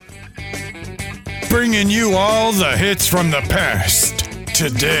bringing you all the hits from the past.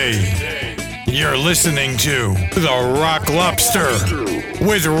 Today, you're listening to The Rock Lobster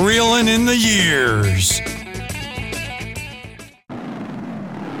with Reelin' in the Years.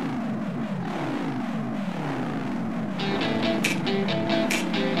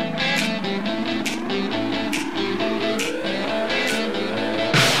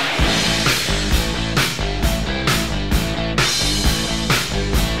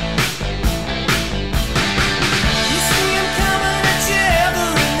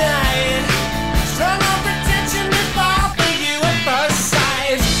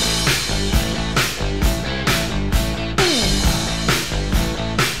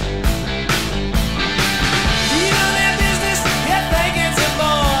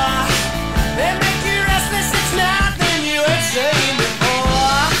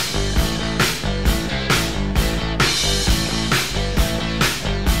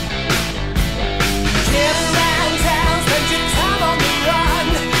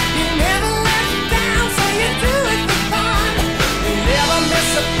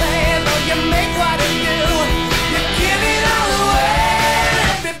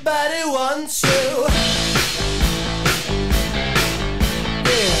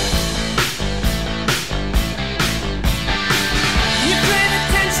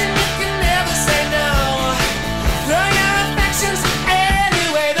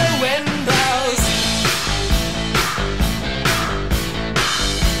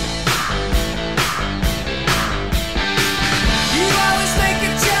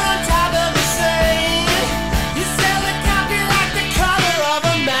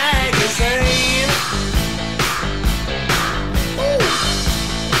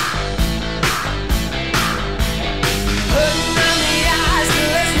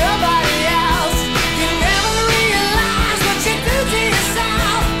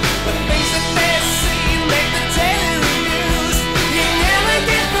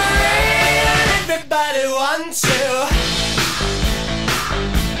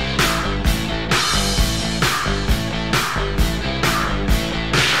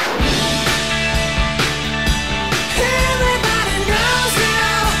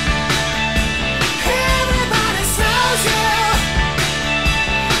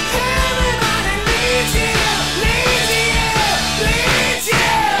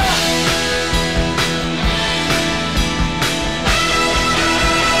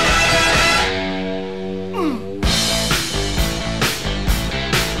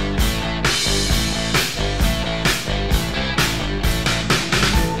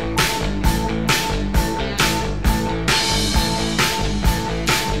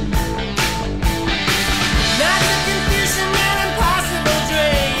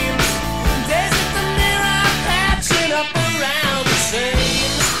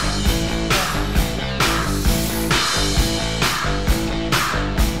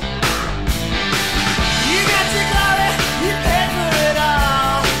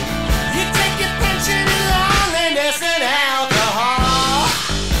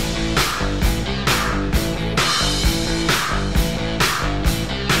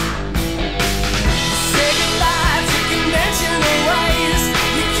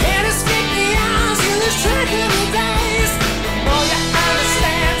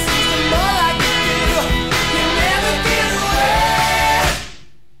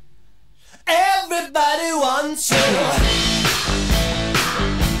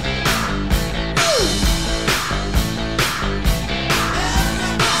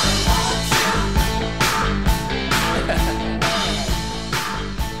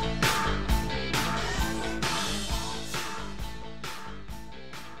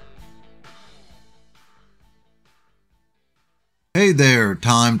 Hey there,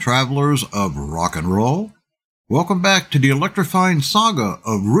 time travelers of rock and roll. Welcome back to the electrifying saga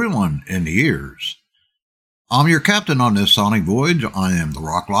of Reelin' in the Years. I'm your captain on this sonic voyage. I am the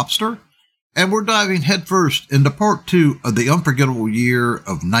Rock Lobster, and we're diving headfirst into part 2 of the unforgettable year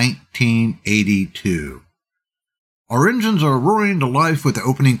of 1982. Our engines are roaring to life with the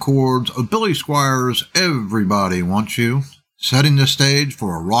opening chords of Billy Squier's Everybody Wants You, setting the stage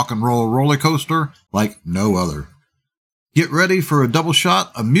for a rock and roll roller coaster like no other. Get ready for a double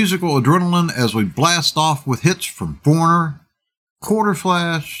shot of musical adrenaline as we blast off with hits from Foreigner, Quarter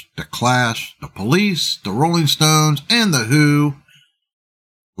Flash, The Clash, The Police, The Rolling Stones, and The Who.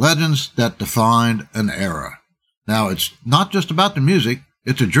 Legends that defined an era. Now, it's not just about the music,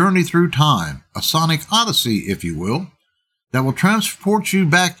 it's a journey through time, a sonic odyssey, if you will, that will transport you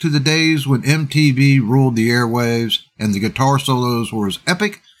back to the days when MTV ruled the airwaves and the guitar solos were as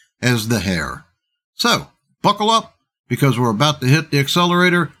epic as The Hair. So, buckle up, because we're about to hit the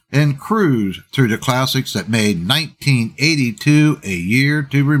accelerator and cruise through the classics that made 1982 a year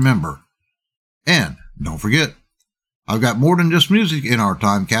to remember. And don't forget, I've got more than just music in our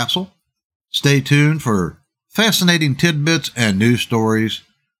time capsule. Stay tuned for fascinating tidbits and news stories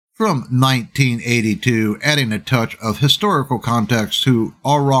from 1982, adding a touch of historical context to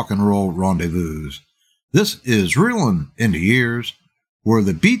our rock and roll rendezvous. This is Reelin' in the Years, where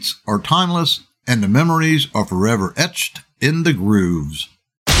the beats are timeless and the memories are forever etched in the grooves.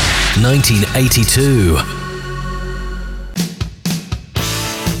 1982.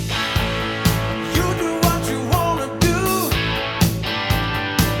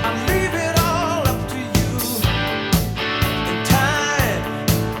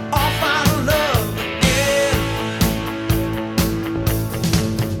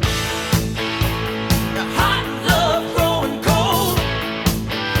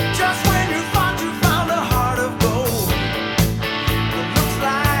 Looks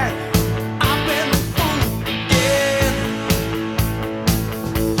like I've been fooled.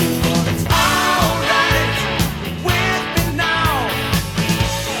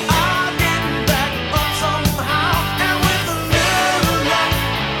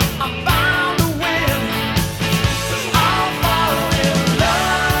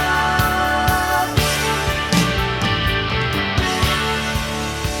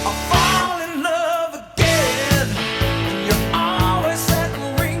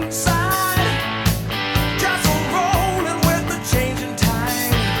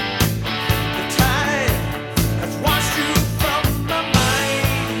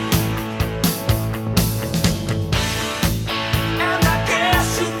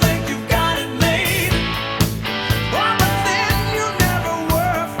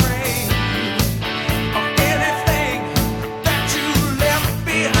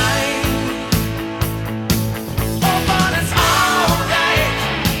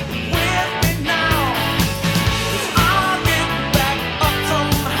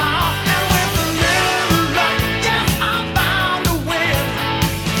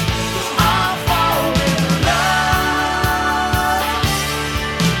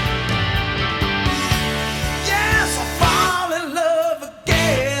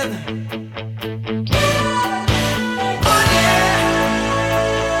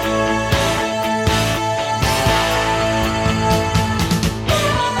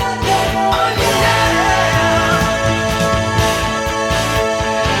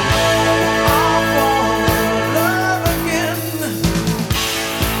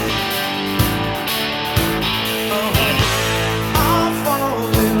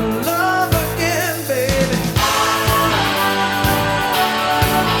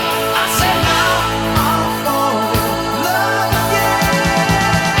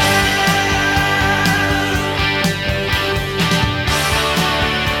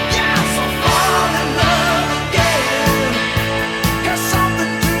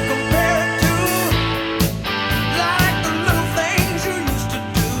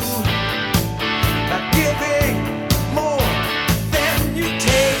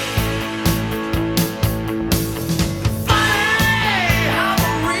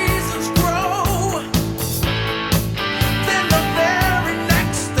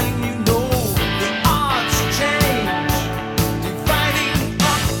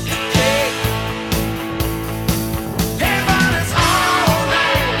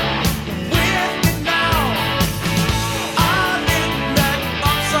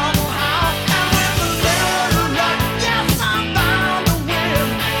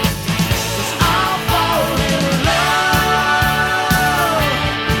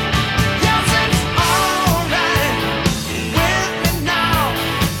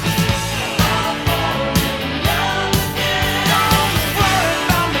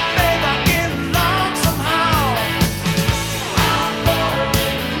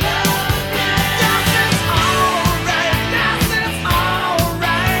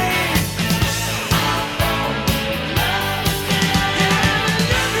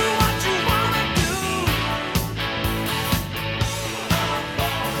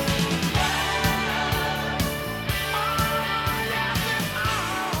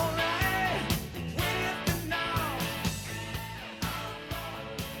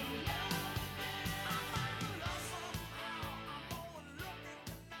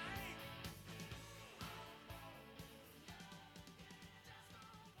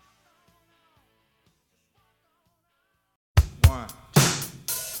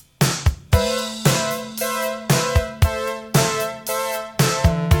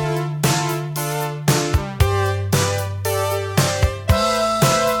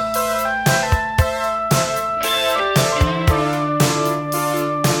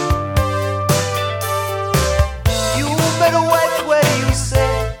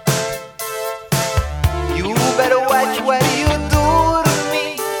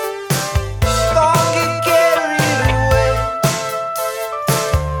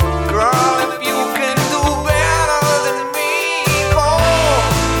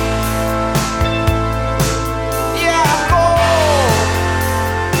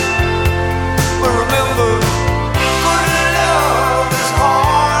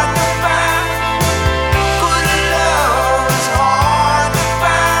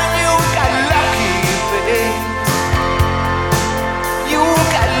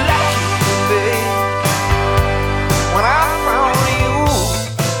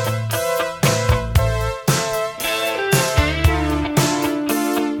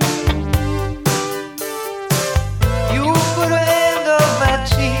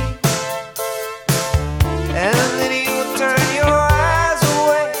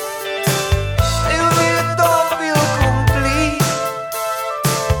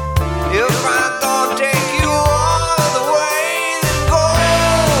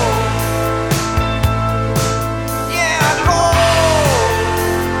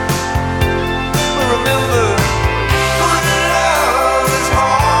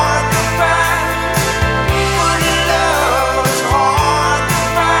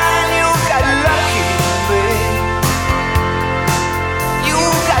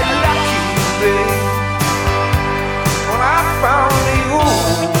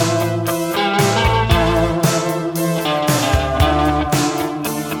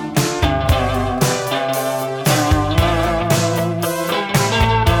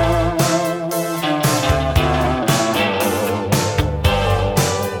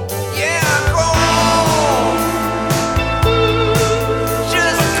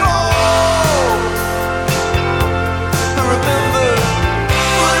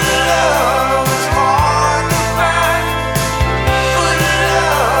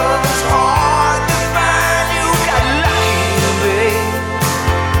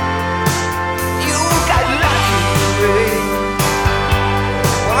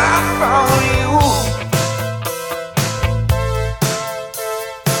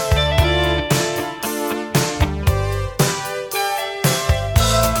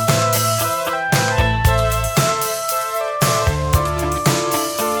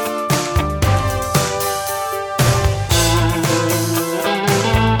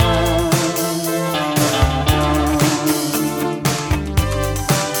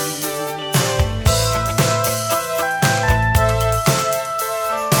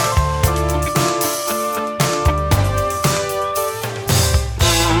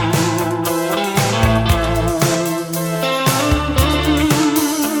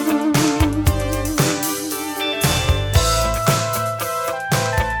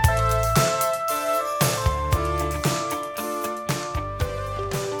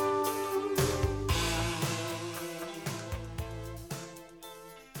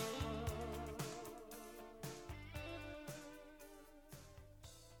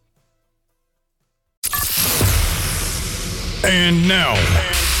 And now,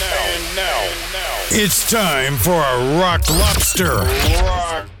 it's time for a Rock Lobster.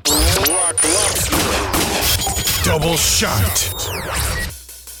 Rock Lobster. Double shot.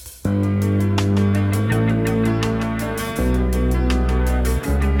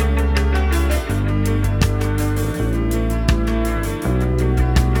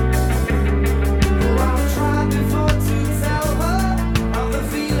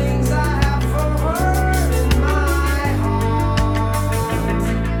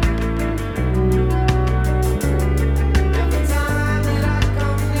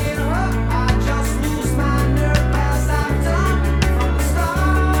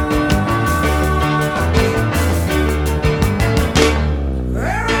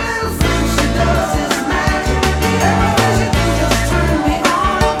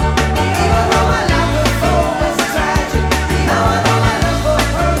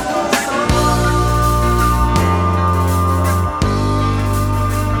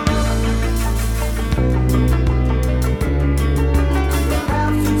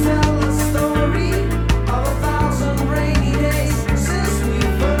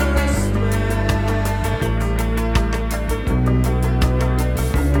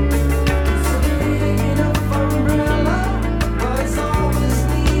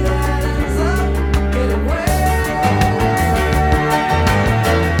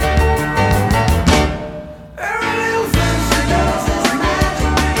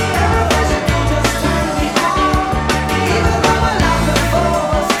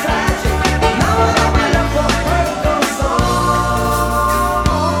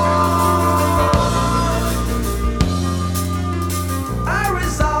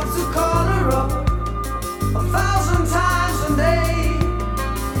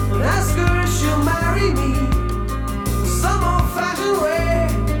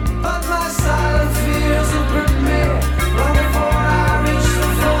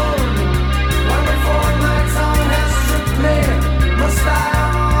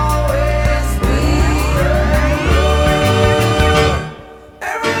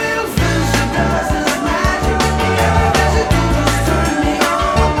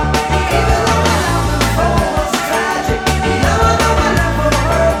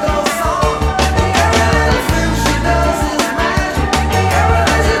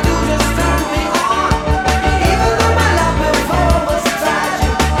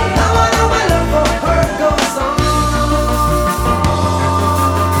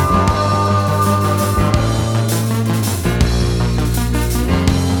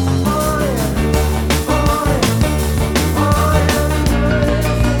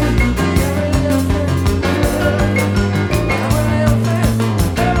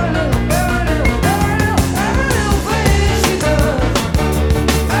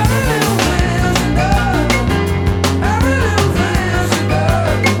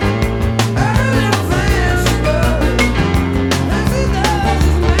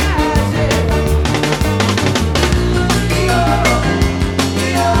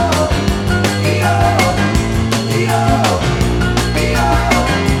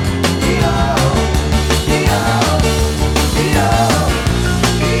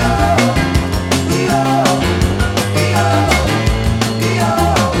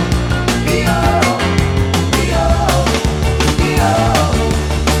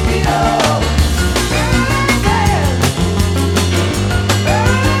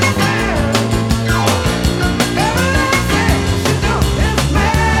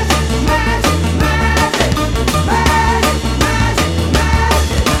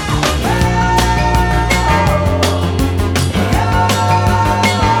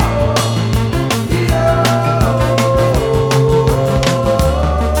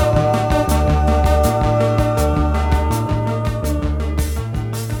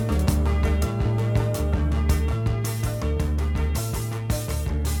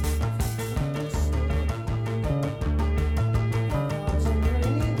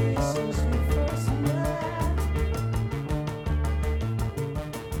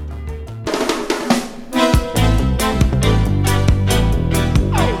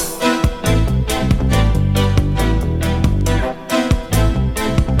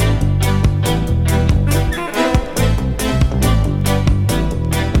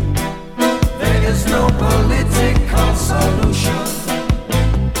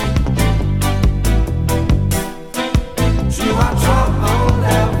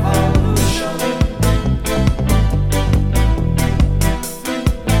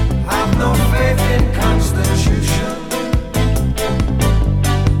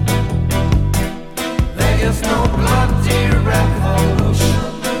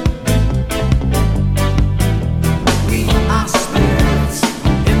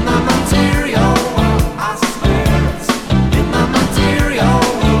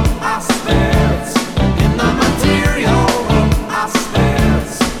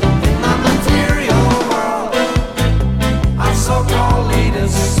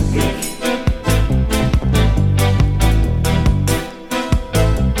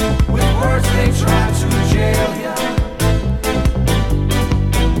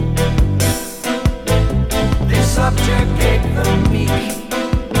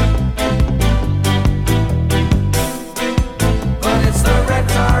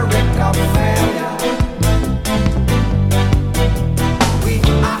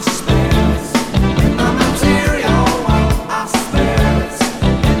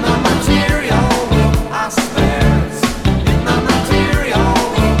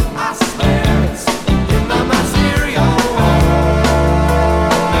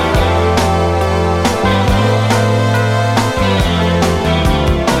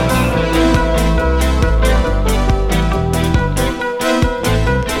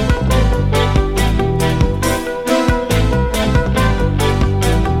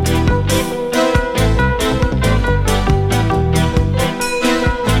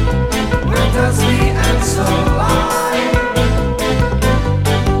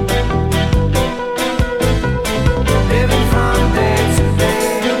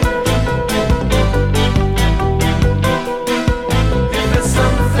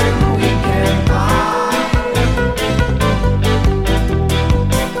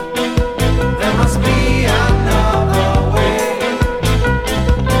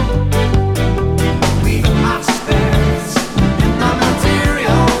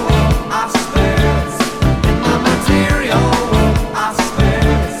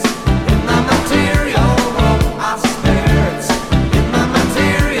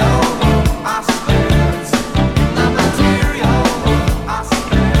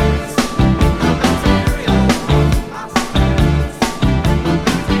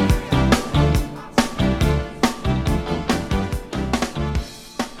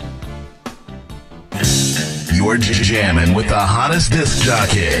 You're jamming with the hottest disc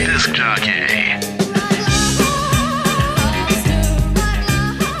jockey.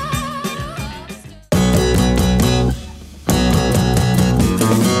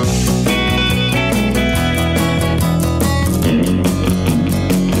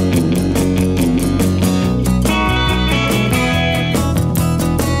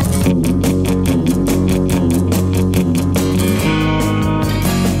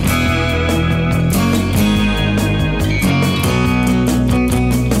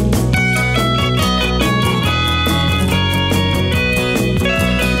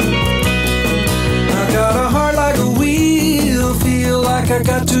 I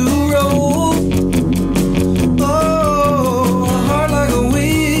got to roll. Oh, a heart like a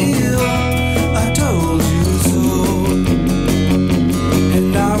wheel. I told you so.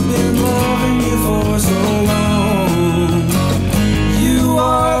 And I've been loving you for so long. You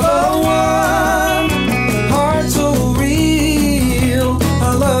are the one, heart so real.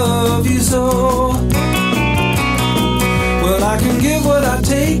 I love you so. Well, I can give what I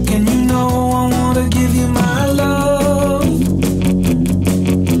take, and you know I want to give you my love.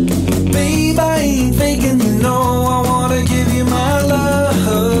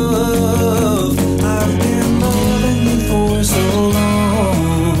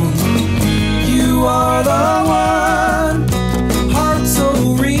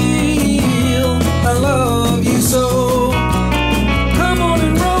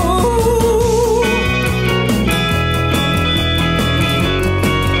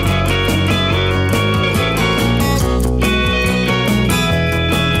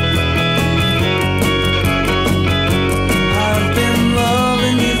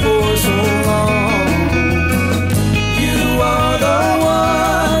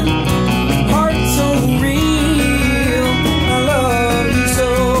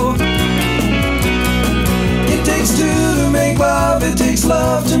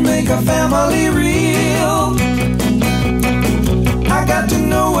 Love to make a family real. I got to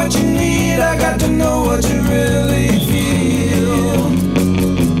know what you need, I got to know what you really feel.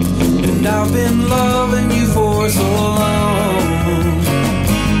 And I've been loving you for so long.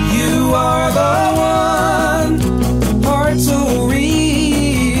 You are the one, heart so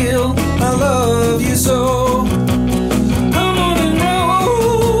real. I love you so.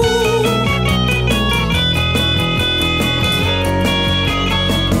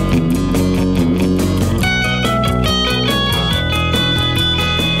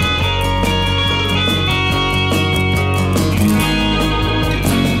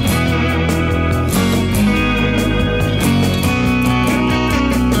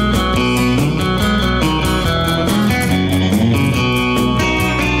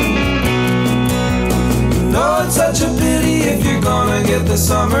 Such a pity if you're gonna get the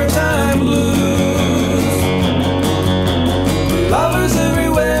summertime blues. Lovers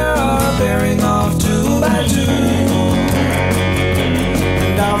everywhere are bearing off two by two.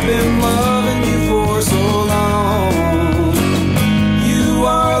 And I've been loving you for so long. You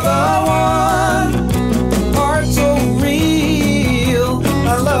are the one, heart so real.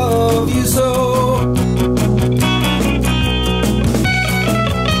 I love you so.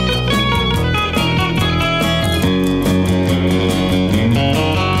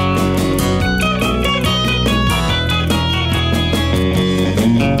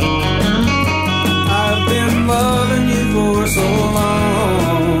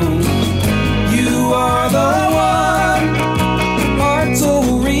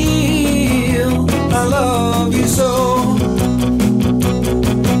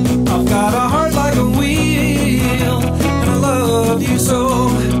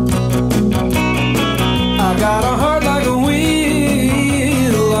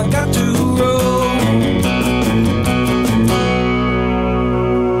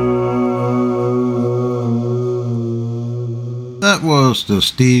 That was the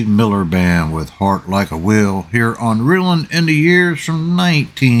Steve Miller Band with Heart Like a Wheel here on Reelin' in the Years from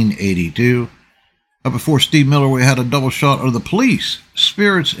 1982. Before Steve Miller, we had a double shot of The Police,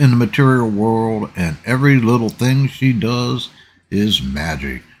 Spirits in the Material World, and Every Little Thing She Does is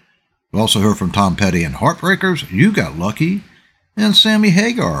Magic. We also heard from Tom Petty and Heartbreakers, You Got Lucky, and Sammy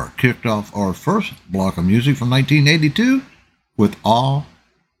Hagar kicked off our first block of music from 1982 with I'll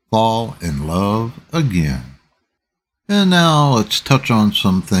Fall in Love Again. And now let's touch on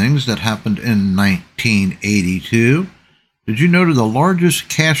some things that happened in 1982. Did you know that the largest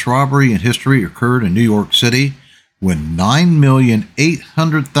cash robbery in history occurred in New York City when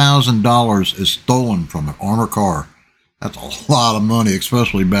 $9,800,000 is stolen from an armored car? That's a lot of money,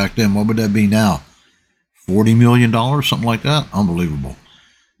 especially back then. What would that be now? $40 million, something like that? Unbelievable.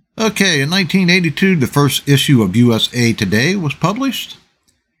 Okay, in 1982, the first issue of USA Today was published.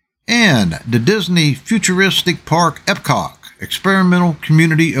 And the Disney Futuristic Park Epcot, Experimental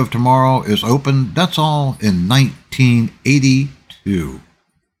Community of Tomorrow, is open. That's all in 1982.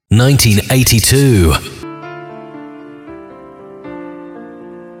 1982.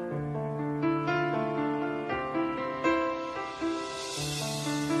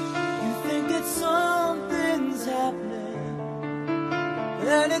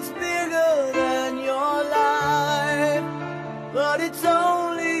 And it's bigger than your life, but it's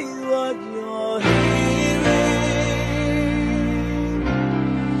only what you're hearing.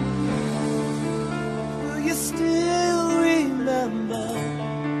 Will you still remember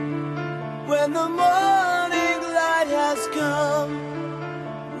when the morning light has come?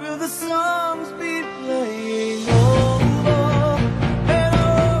 Will the songs be playing over?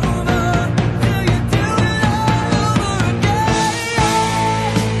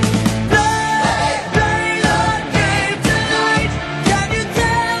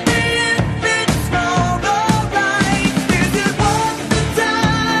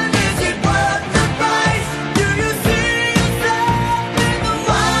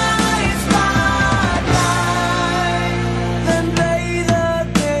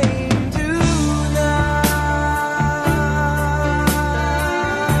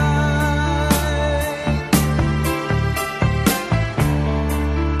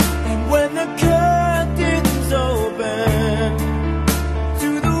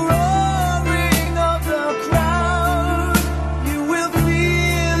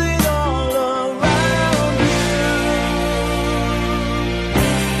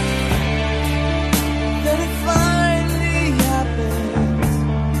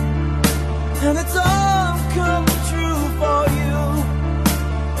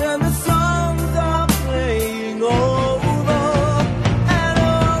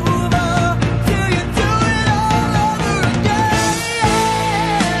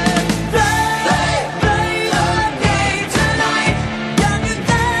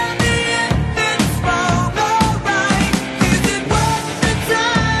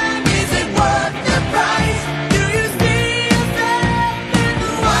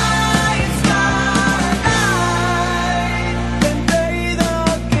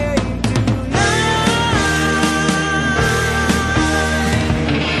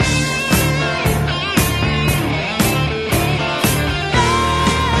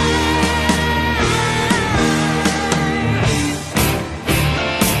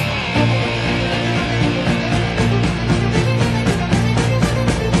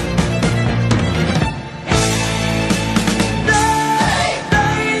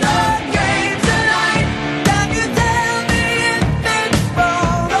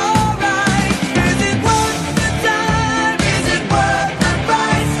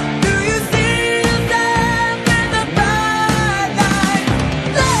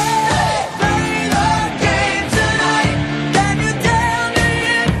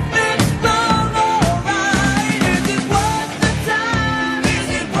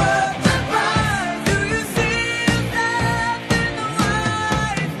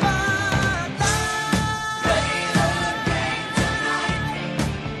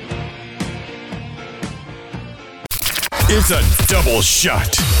 It's a double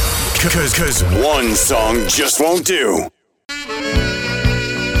shot. Cause one song just won't do.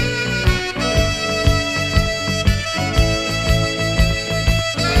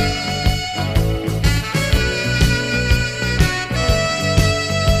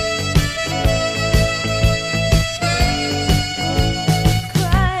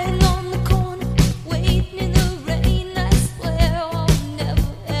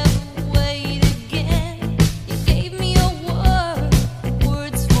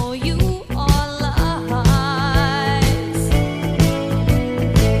 Words for you are lies.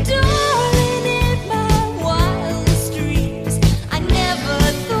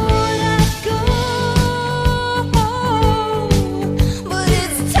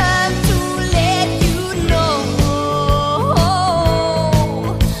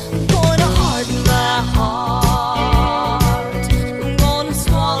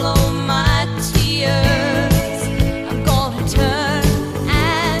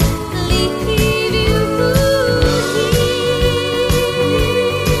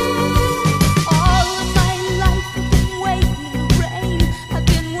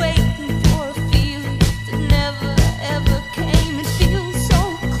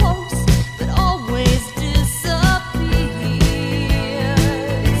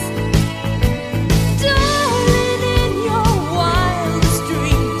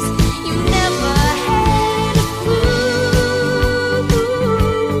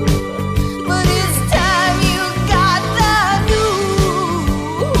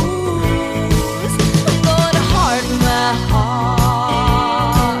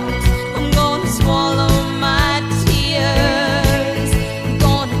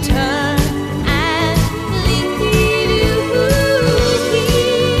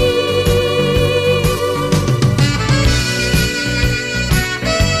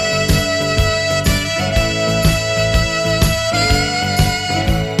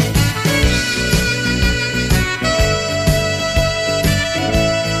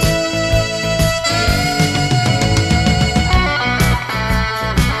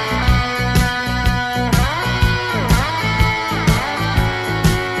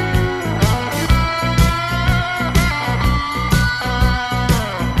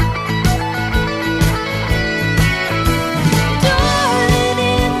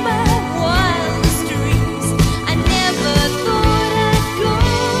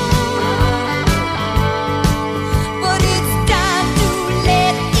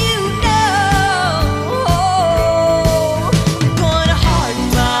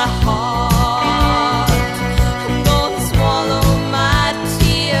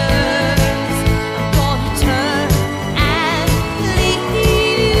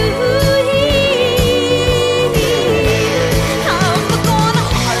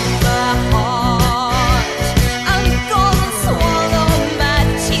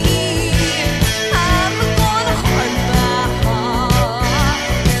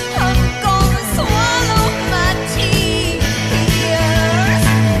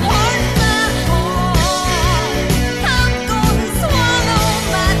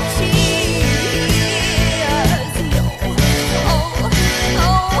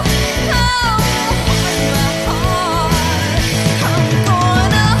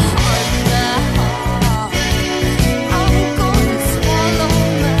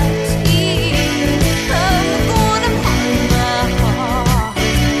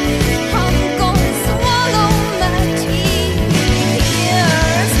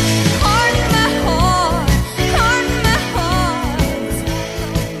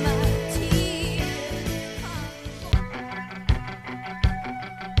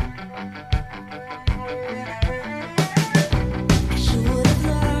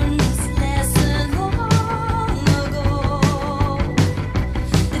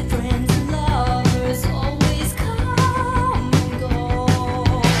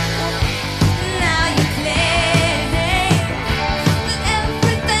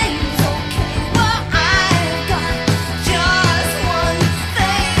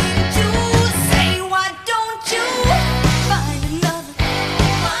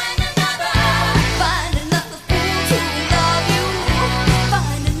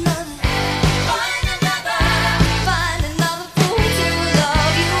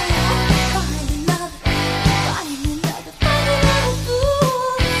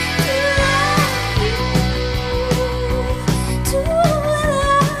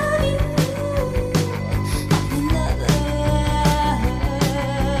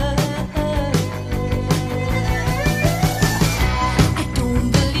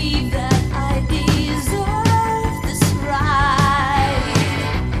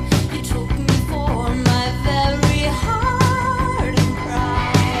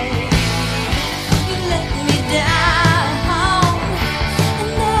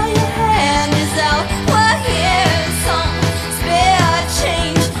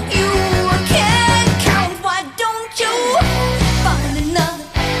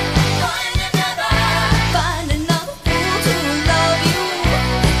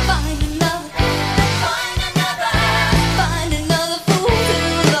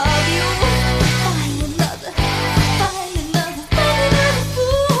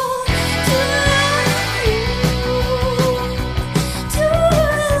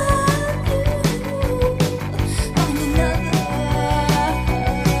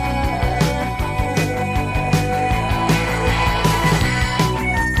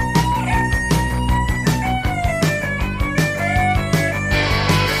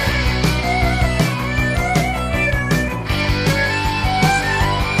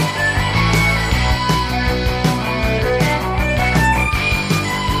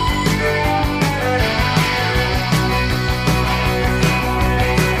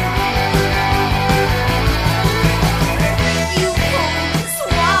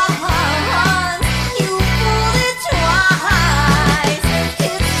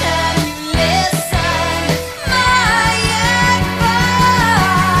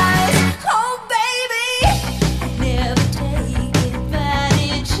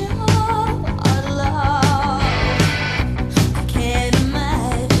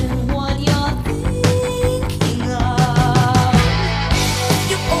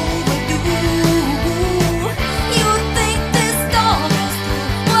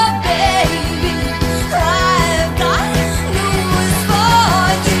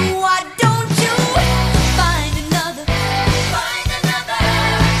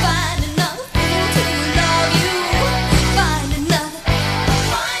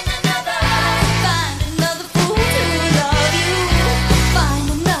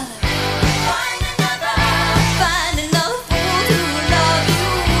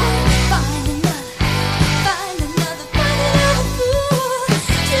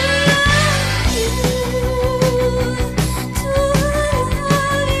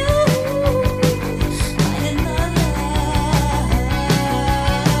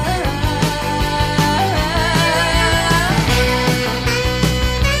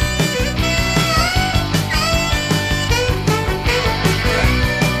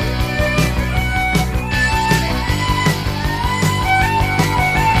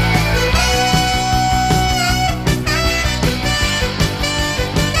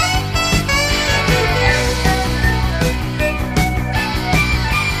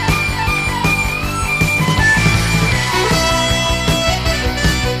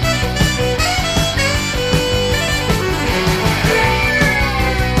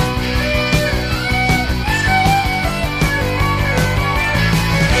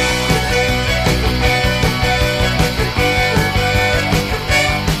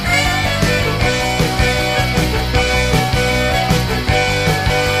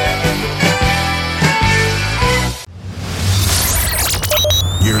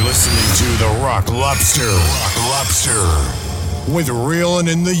 You're listening to The Rock Lobster. Rock Lobster. With Reelin'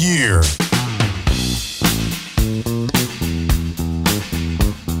 in the Year.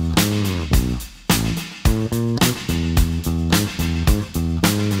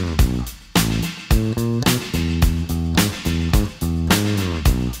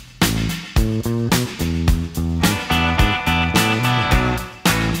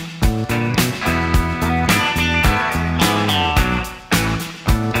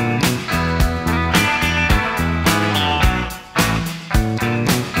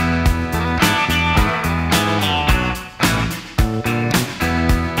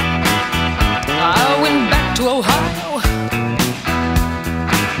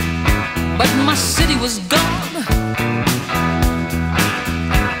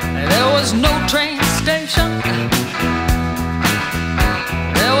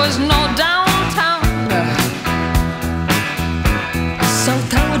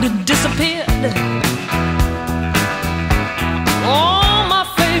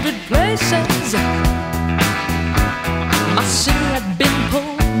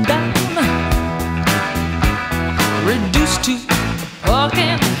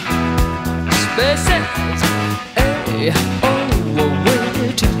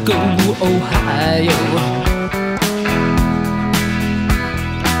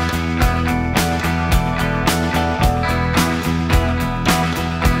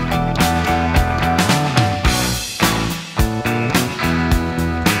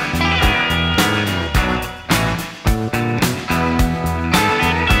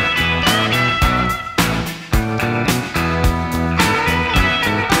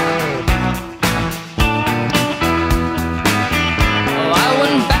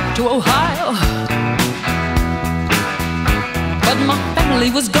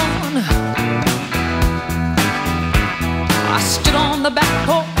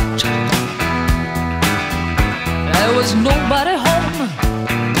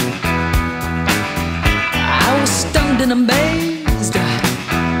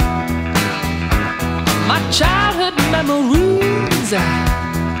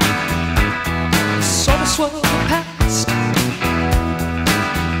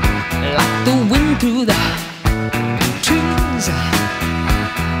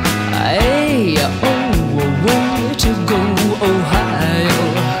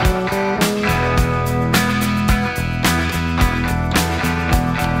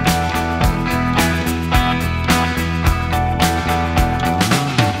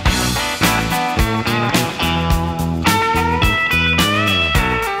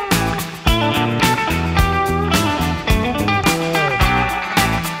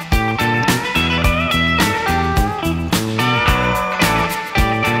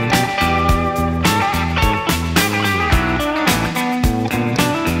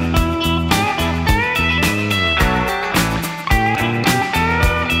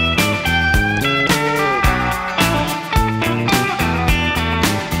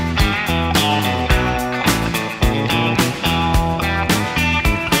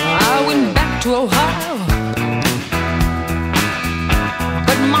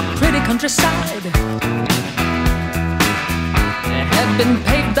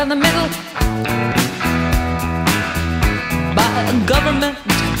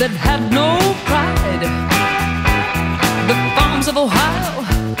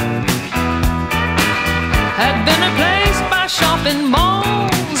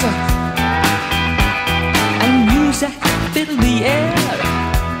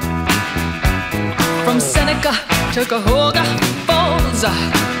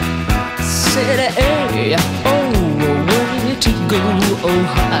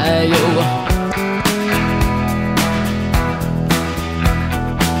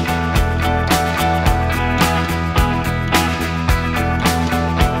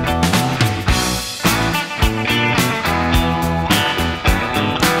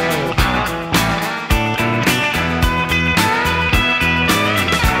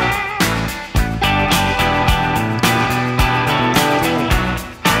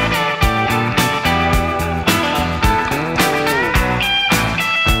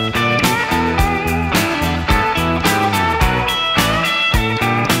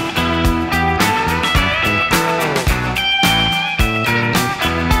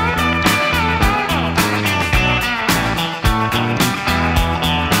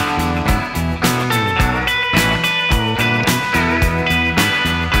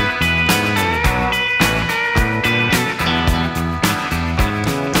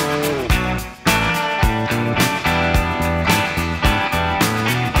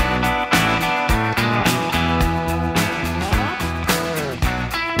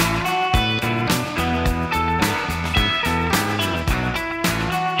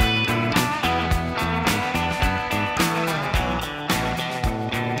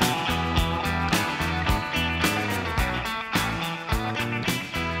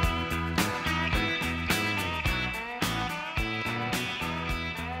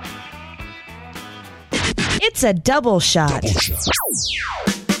 It's a double shot.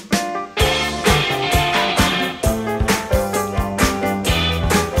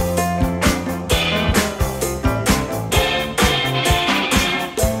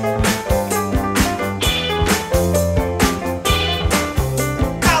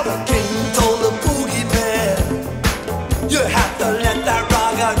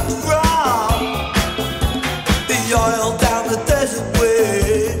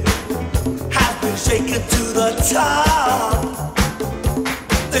 Top.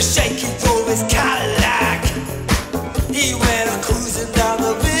 The shaky drove his Cadillac. He went cruising down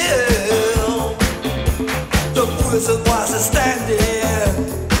the hill. The prison was standing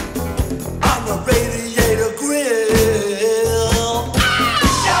on the radiator grill.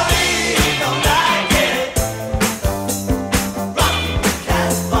 Shawty don't like it. Rock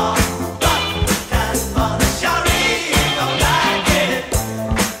Casbah, rock Casbah. Shawty don't like it.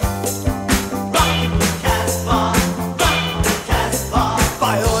 Rock Casbah.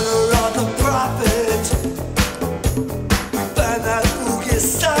 By order of the prophet, we find that boogie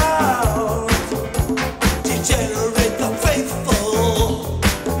sound. Degenerate the faithful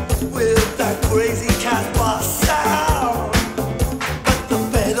with that crazy Casbah sound. But the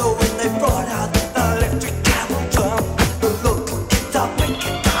better when they brought out the electric camel drum, the local guitar picking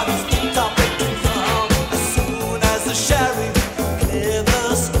guitars, guitar picking drum. As soon as the sheriff cleared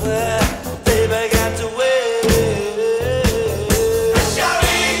the square, they began to wait.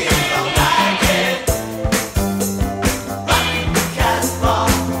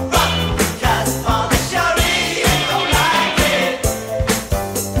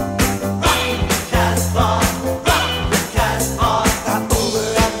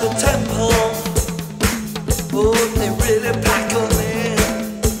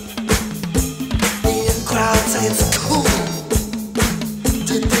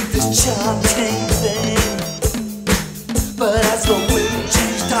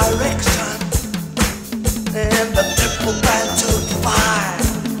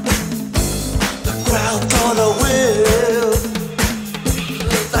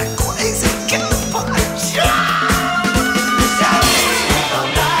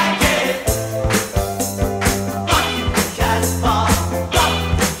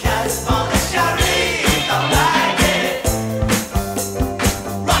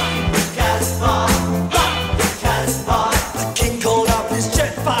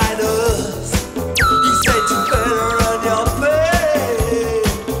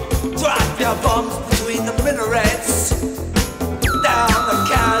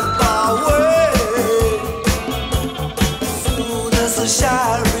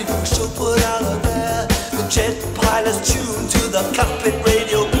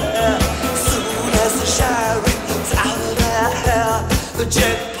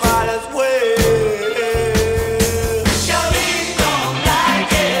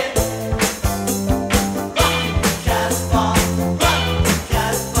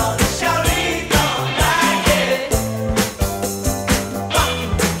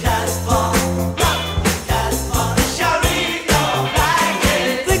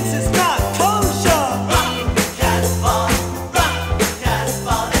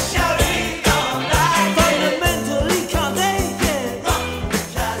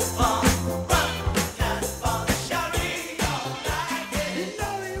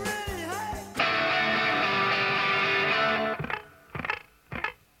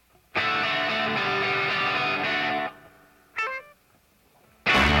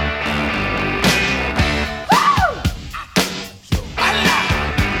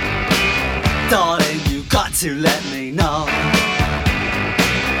 To let me know,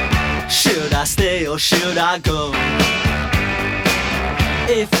 should I stay or should I go?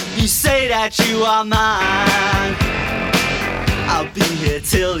 If you say that you are mine, I'll be here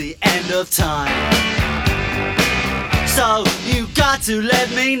till the end of time. So you got to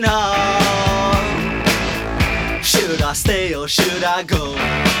let me know, should I stay or should I go?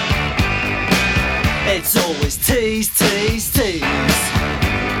 It's always tease, tease, tease.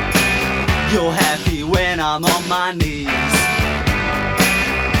 You're happy when I'm on my knees.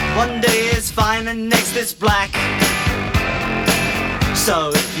 One day it's fine and next it's black.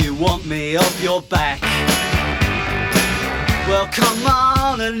 So if you want me off your back, well come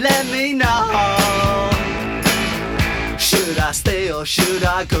on and let me know, should I stay or should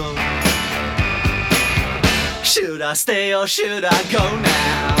I go? Should I stay or should I go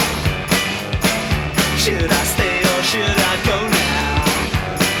now? Should I stay or should I go now?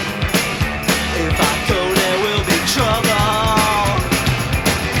 If I go there will be trouble,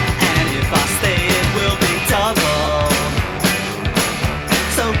 and if I stay it will be double.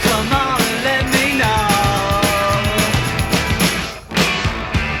 So come on and let me know,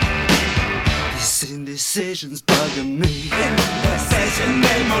 indecision's bugging me. Indecision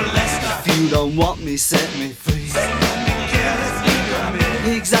may molest us. If you don't want me, set me free.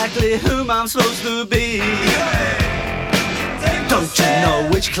 Exactly whom I'm supposed to be. Don't you know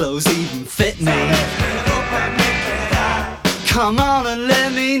which clothes even fit me? Come on and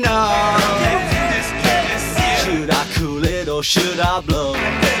let me know. Should I cool it or should I blow?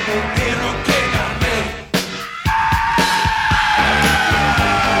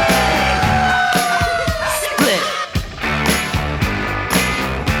 Split.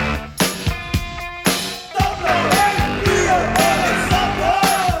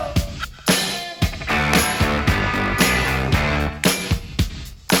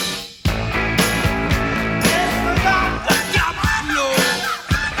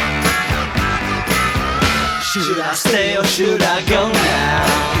 Should I stay or should I go now?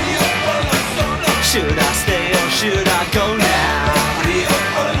 Should I stay or should I go now?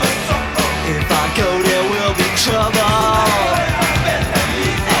 If I go there will be trouble,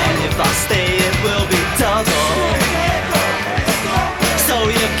 and if I stay it will be double. So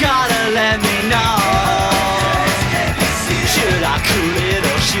you gotta let me know. Should I cool it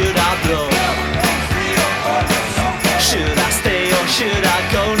or should I blow? Should I stay or should I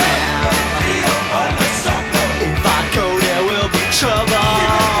go now? If I go there will be trouble,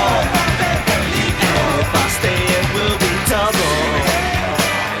 and if I stay it will be double.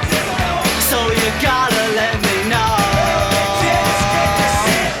 So you gotta let me know.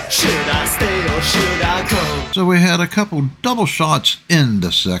 Should I stay or should I go? So we had a couple double shots in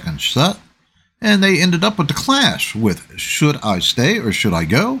the second set, and they ended up with The Clash with Should I Stay or Should I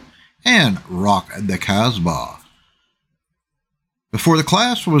Go, and Rock the Casbah. Before The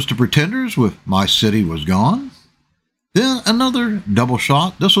Clash was The Pretenders with My City Was Gone. Then another double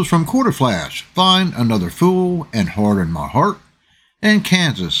shot. This was from Quarter Flash, Find Another Fool and Heart in My Heart. And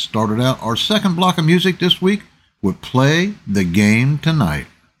Kansas started out our second block of music this week with Play the Game Tonight.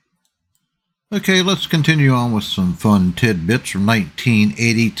 Okay, let's continue on with some fun tidbits from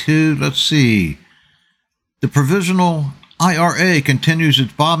 1982. Let's see. The Provisional IRA continues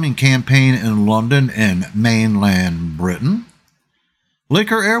its bombing campaign in London and mainland Britain.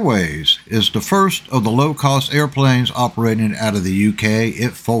 Laker Airways is the first of the low-cost airplanes operating out of the UK.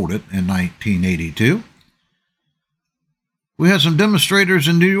 It folded in 1982. We had some demonstrators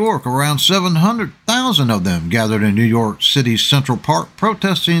in New York, around 700,000 of them gathered in New York City's Central Park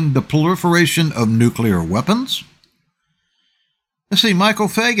protesting the proliferation of nuclear weapons. Let's see, Michael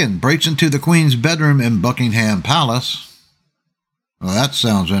Fagan breaks into the Queen's bedroom in Buckingham Palace. Well, that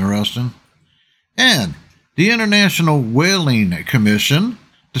sounds interesting. And the International Whaling Commission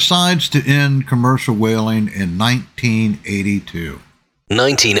decides to end commercial whaling in 1982.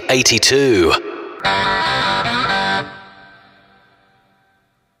 1982.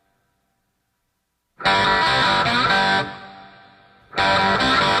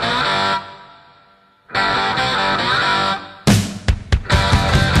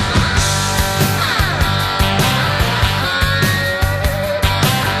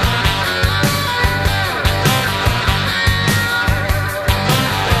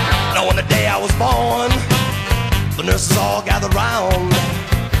 The nurses all gathered round,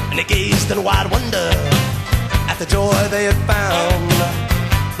 and they gazed in wide wonder at the joy they had found.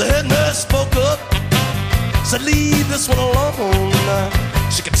 The head nurse spoke up, said, "Leave this one alone."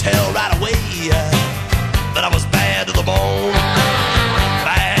 She could tell right away that I was bad to the bone,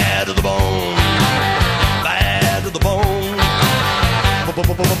 bad to the bone, bad to the bone,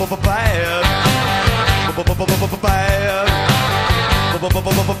 bad, bad,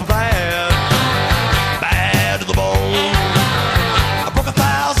 bad to the bone. I broke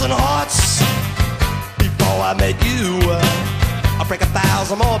 1,000 hearts before I met you. I'll break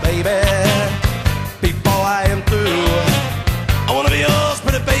 1,000 more, baby, before I am through. I wanna be yours,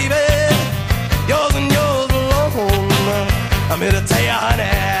 pretty baby, yours and yours alone. I'm here to tell you, honey,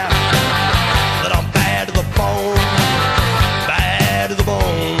 that I'm bad to the bone, bad to the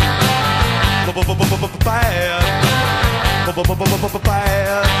bone, bad,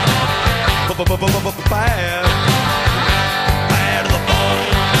 bad, bad to the bone.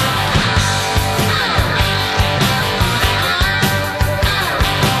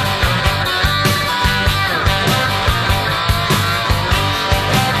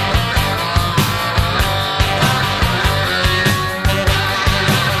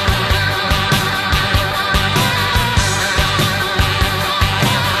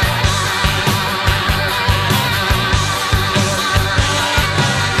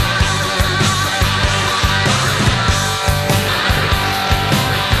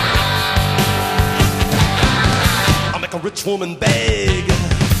 A rich woman beg,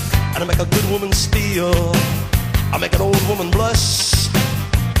 and and I make a good woman steal. I make an old woman blush,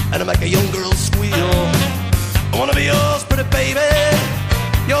 and I make a young girl squeal. I wanna be yours, pretty baby,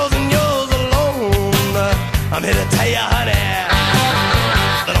 yours and yours alone. I'm here to tell you, honey,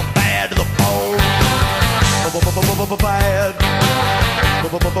 that I'm bad to the bone. Bad.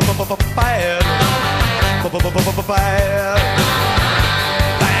 Bad.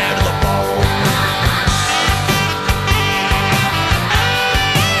 Bad to the bone.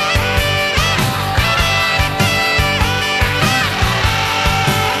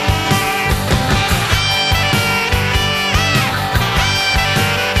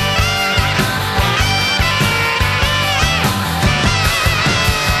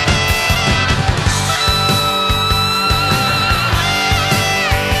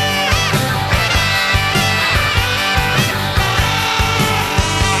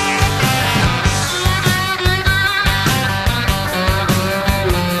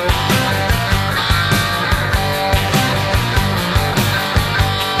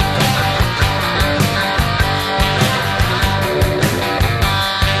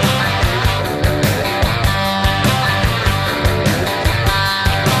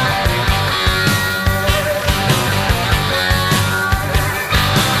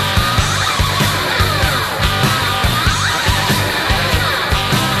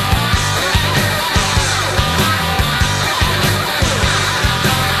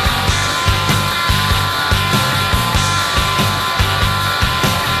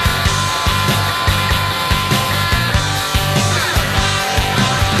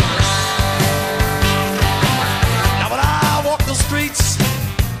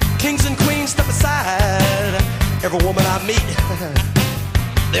 Every woman I meet,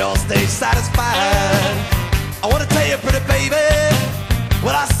 they all stay satisfied. I wanna tell you, pretty baby,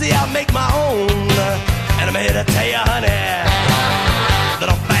 what I see I make my own. And I'm here to tell you, honey, that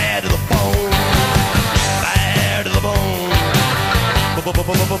I'm bad to the bone. Bad to the bone.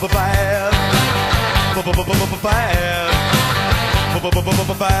 Bad. Bad. Bad.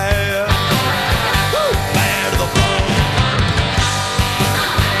 Bad to the bone.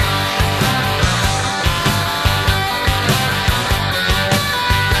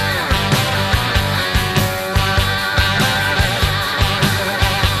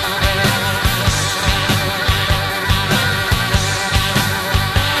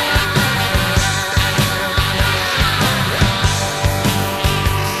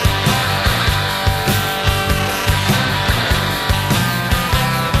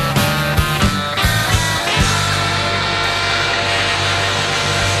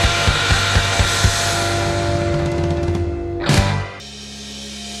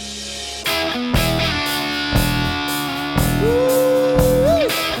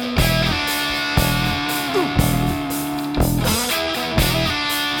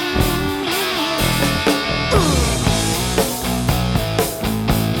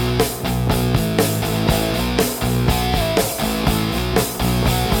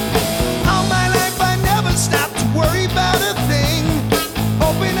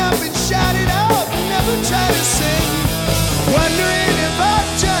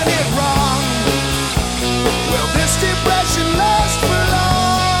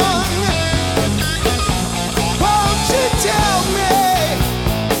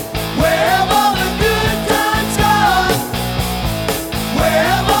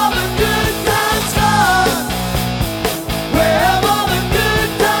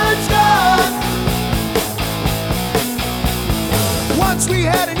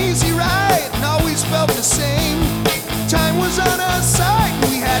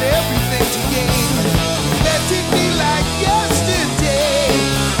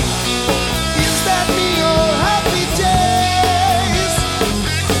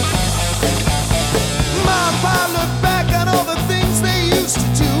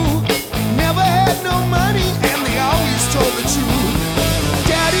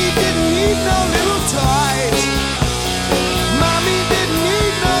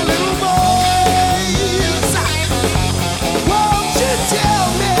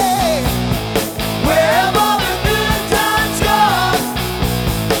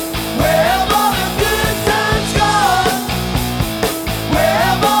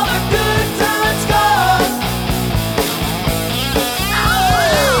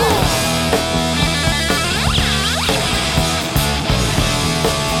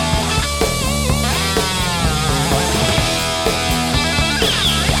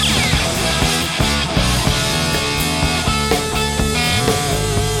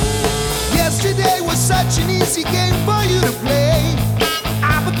 easy game for you to play.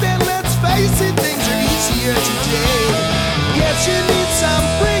 But then let's face it, things are easier today. Guess you need some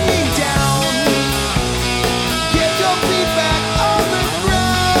bringing down.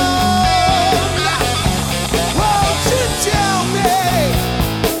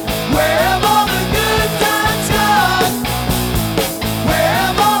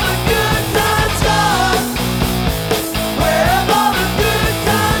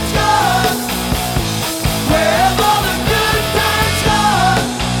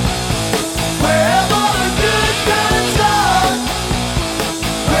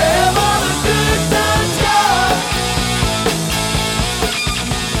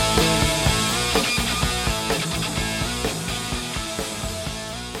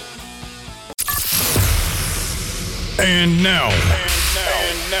 And now,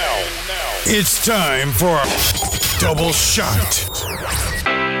 it's time for a double shot.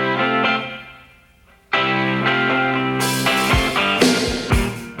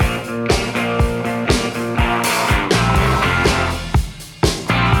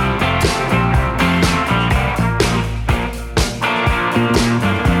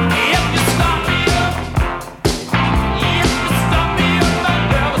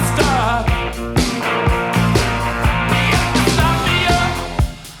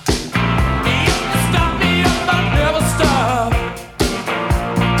 Stop me up, I'll never stop.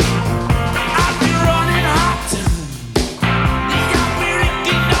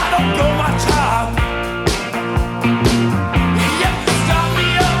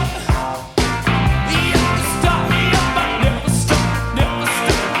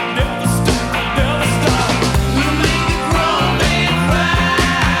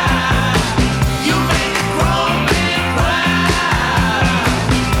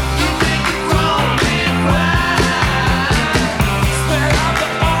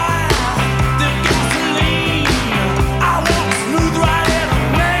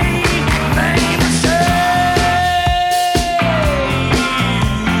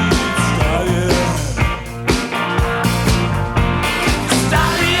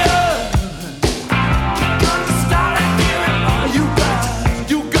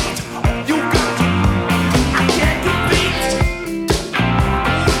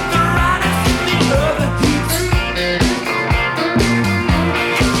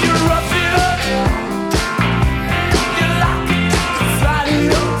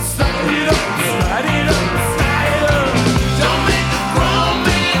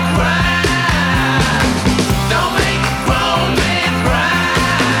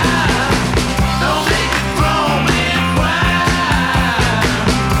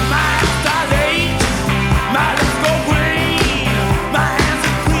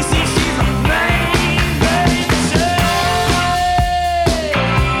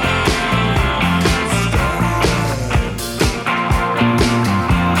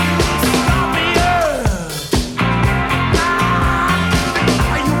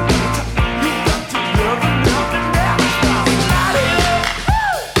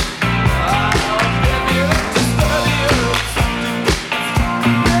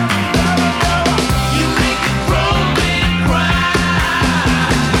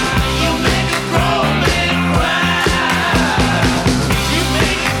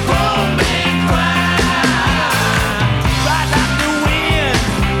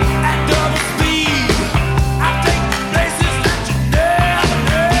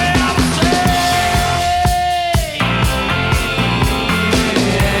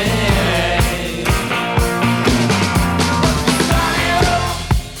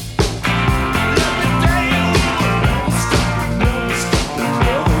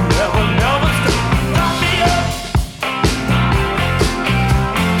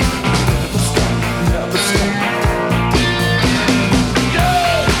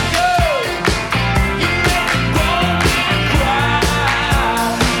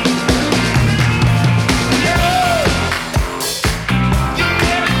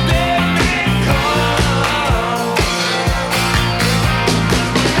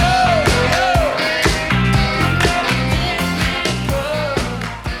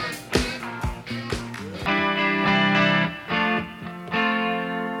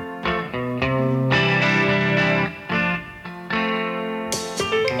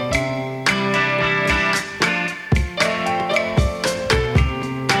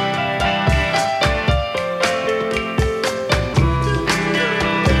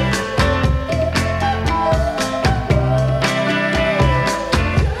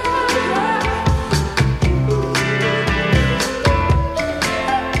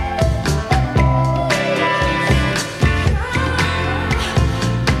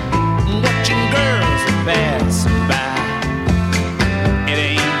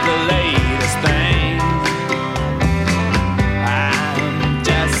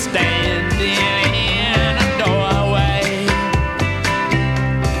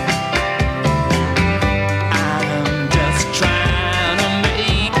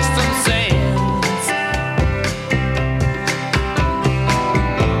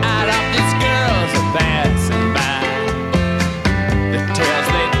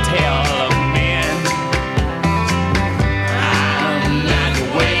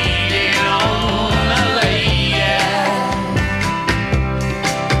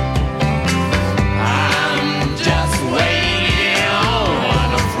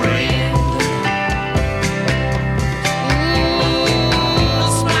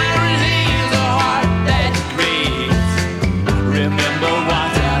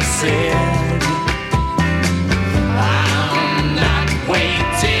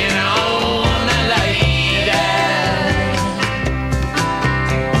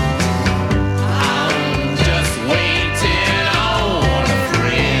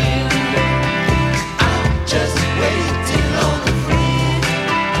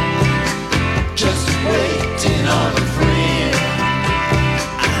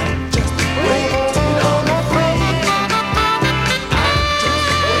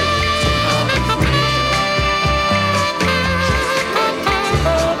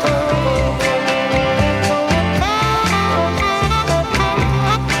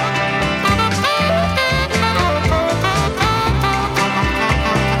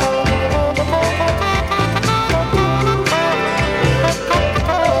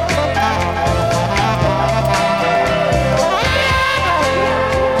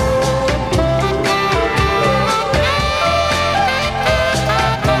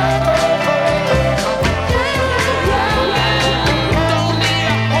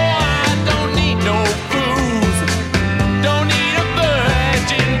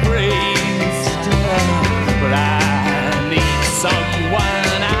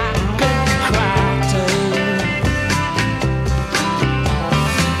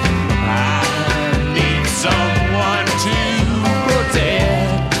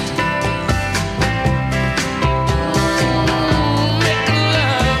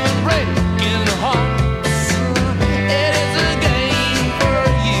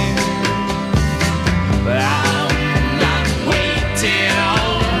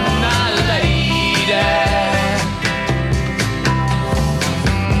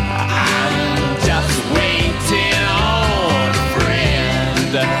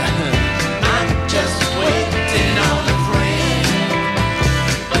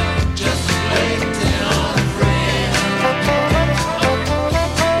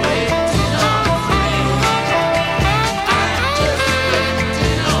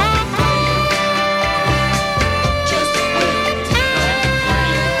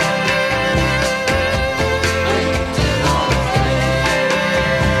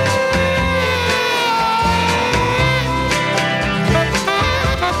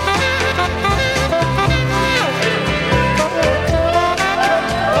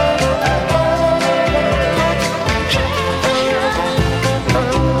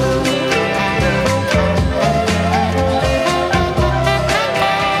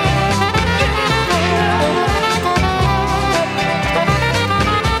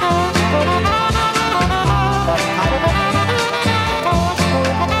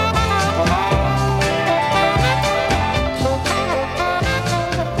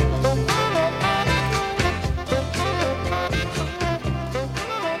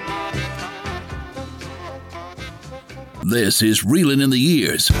 This is Reelin' in the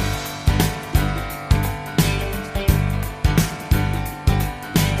Years.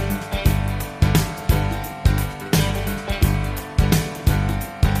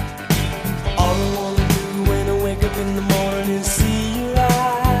 All I wanna do when I wake up in the morning is see you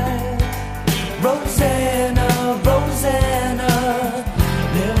live. Rosanna, Rosanna,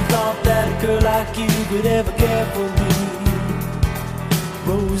 never thought that a girl like you could ever care for me.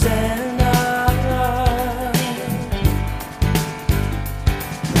 Rosanna.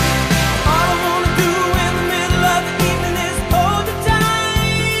 All I wanna do in the middle of the evening is hold you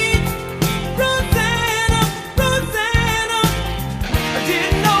tight. Rosanna, Rosanna, I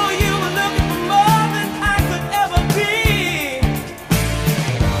didn't know you were looking for more than I could ever be.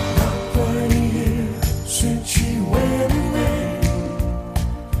 Not for a year since she went away.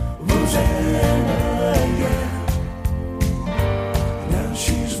 Rosanna, yeah. Now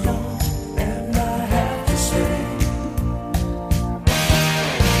she's gone.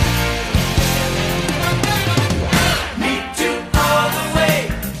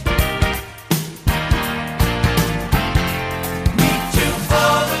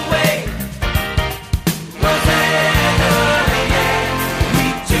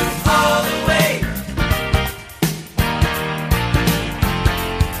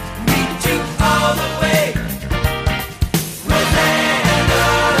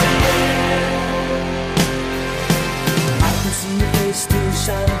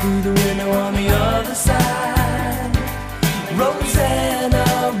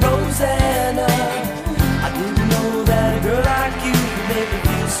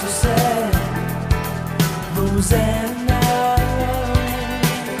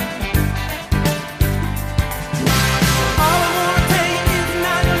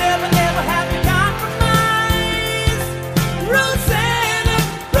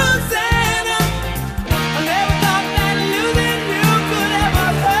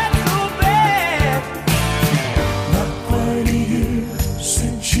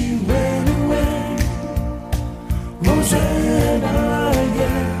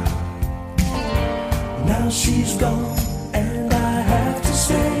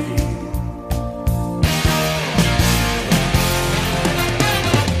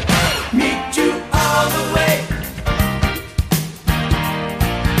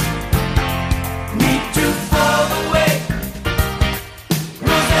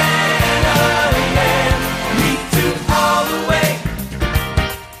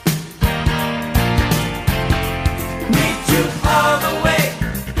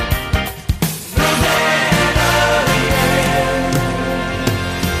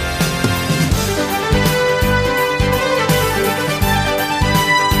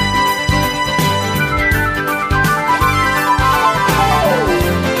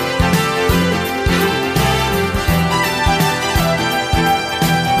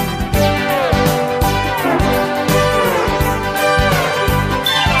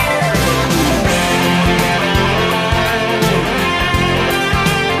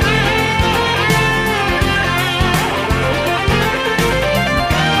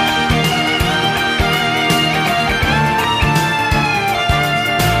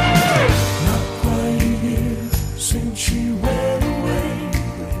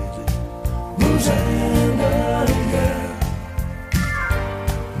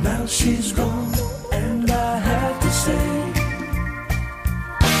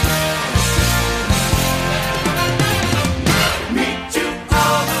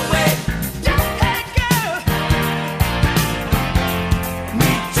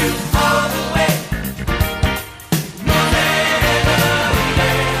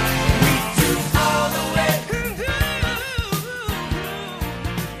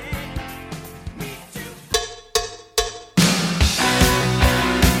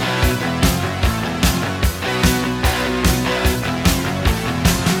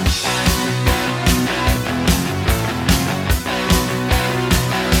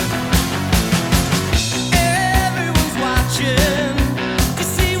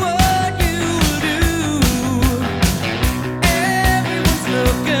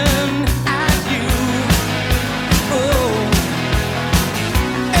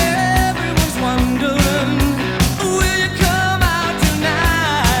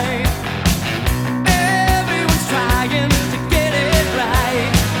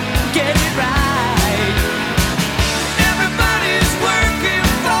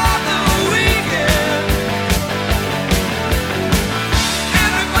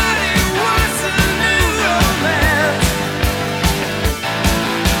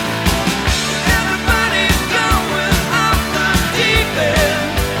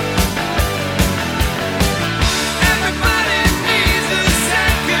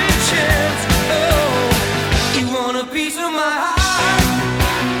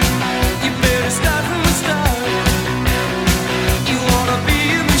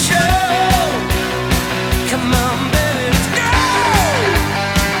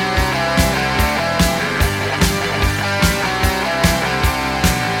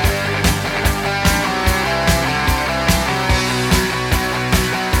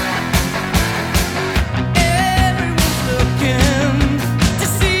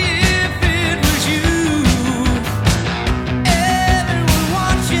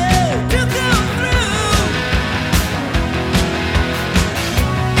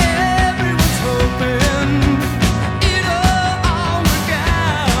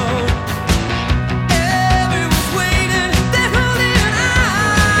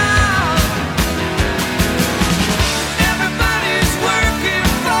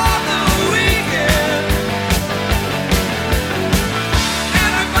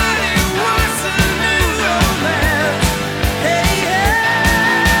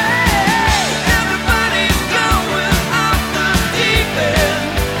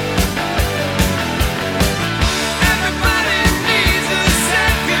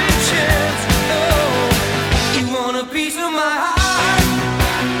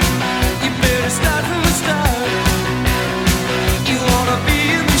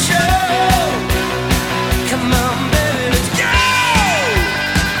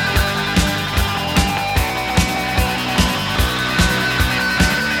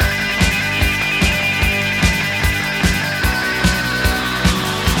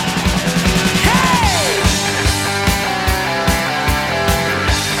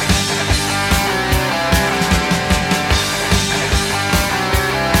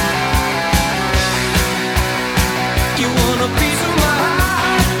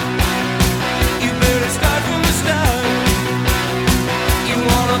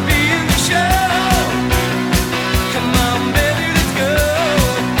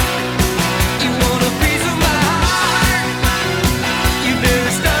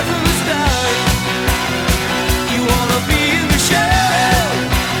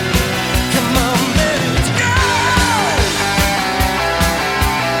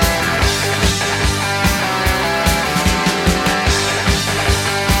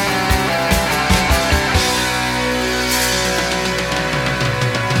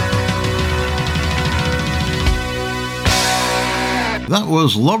 That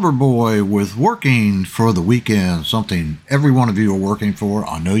was Loverboy with Working for the Weekend, something every one of you are working for.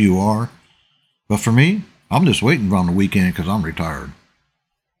 I know you are. But for me, I'm just waiting on the weekend because I'm retired.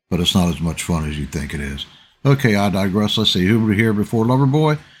 But it's not as much fun as you think it is. Okay, I digress. Let's see who were here before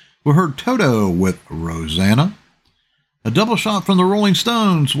Loverboy. We heard Toto with Rosanna. A double shot from the Rolling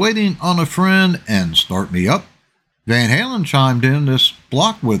Stones, Waiting on a Friend and Start Me Up. Van Halen chimed in this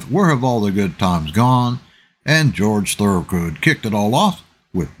block with Where Have All the Good Times Gone? And George Thorogood kicked it all off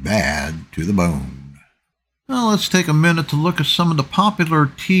with Bad to the Bone. Now let's take a minute to look at some of the popular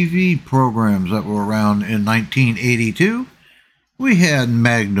TV programs that were around in 1982. We had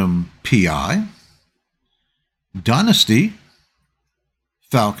Magnum P.I., Dynasty,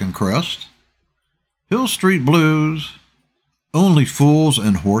 Falcon Crest, Hill Street Blues, Only Fools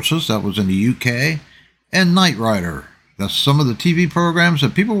and Horses, that was in the UK, and Knight Rider. That's some of the TV programs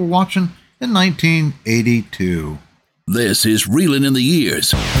that people were watching in 1982. This is Reelin' in the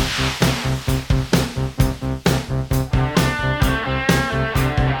Years.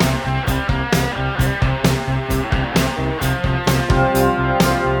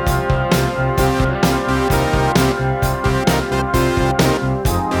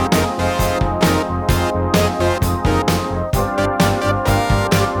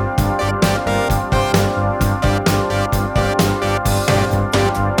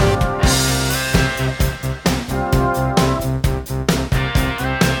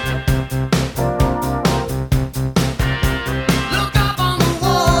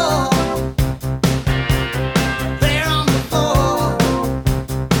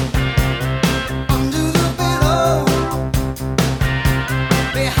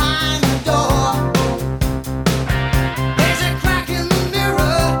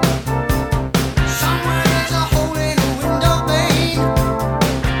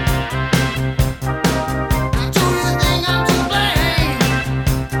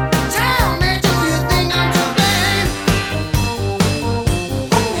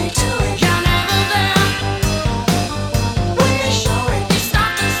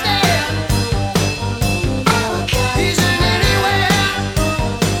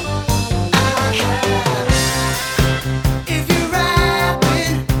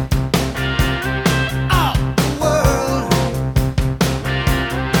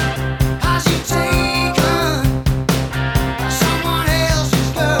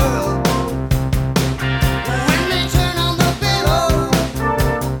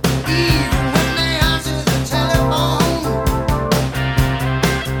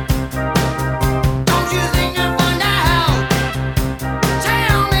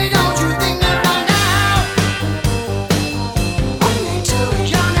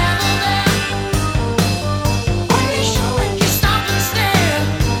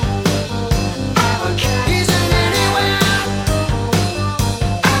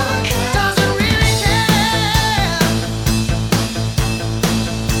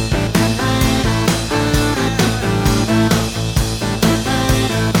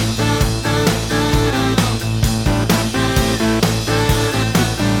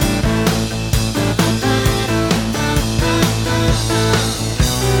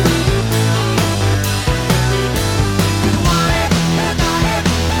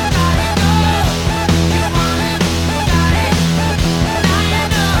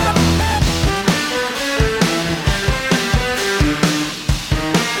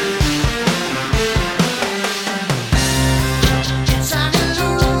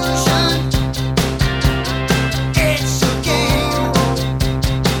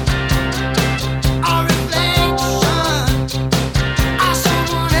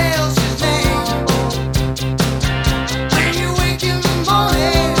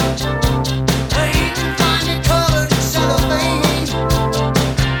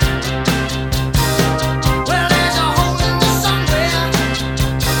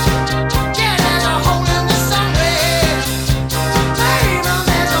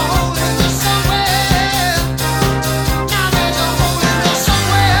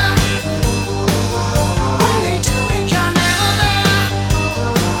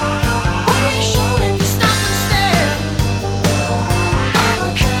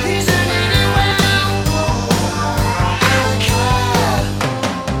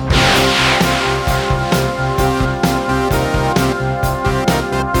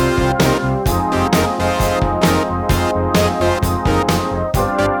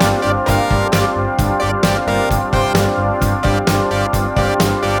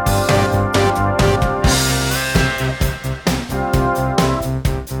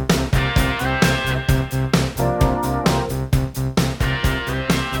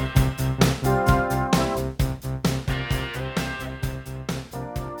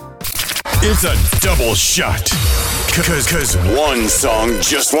 It's a double shot. Cause one song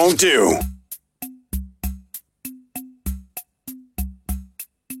just won't do.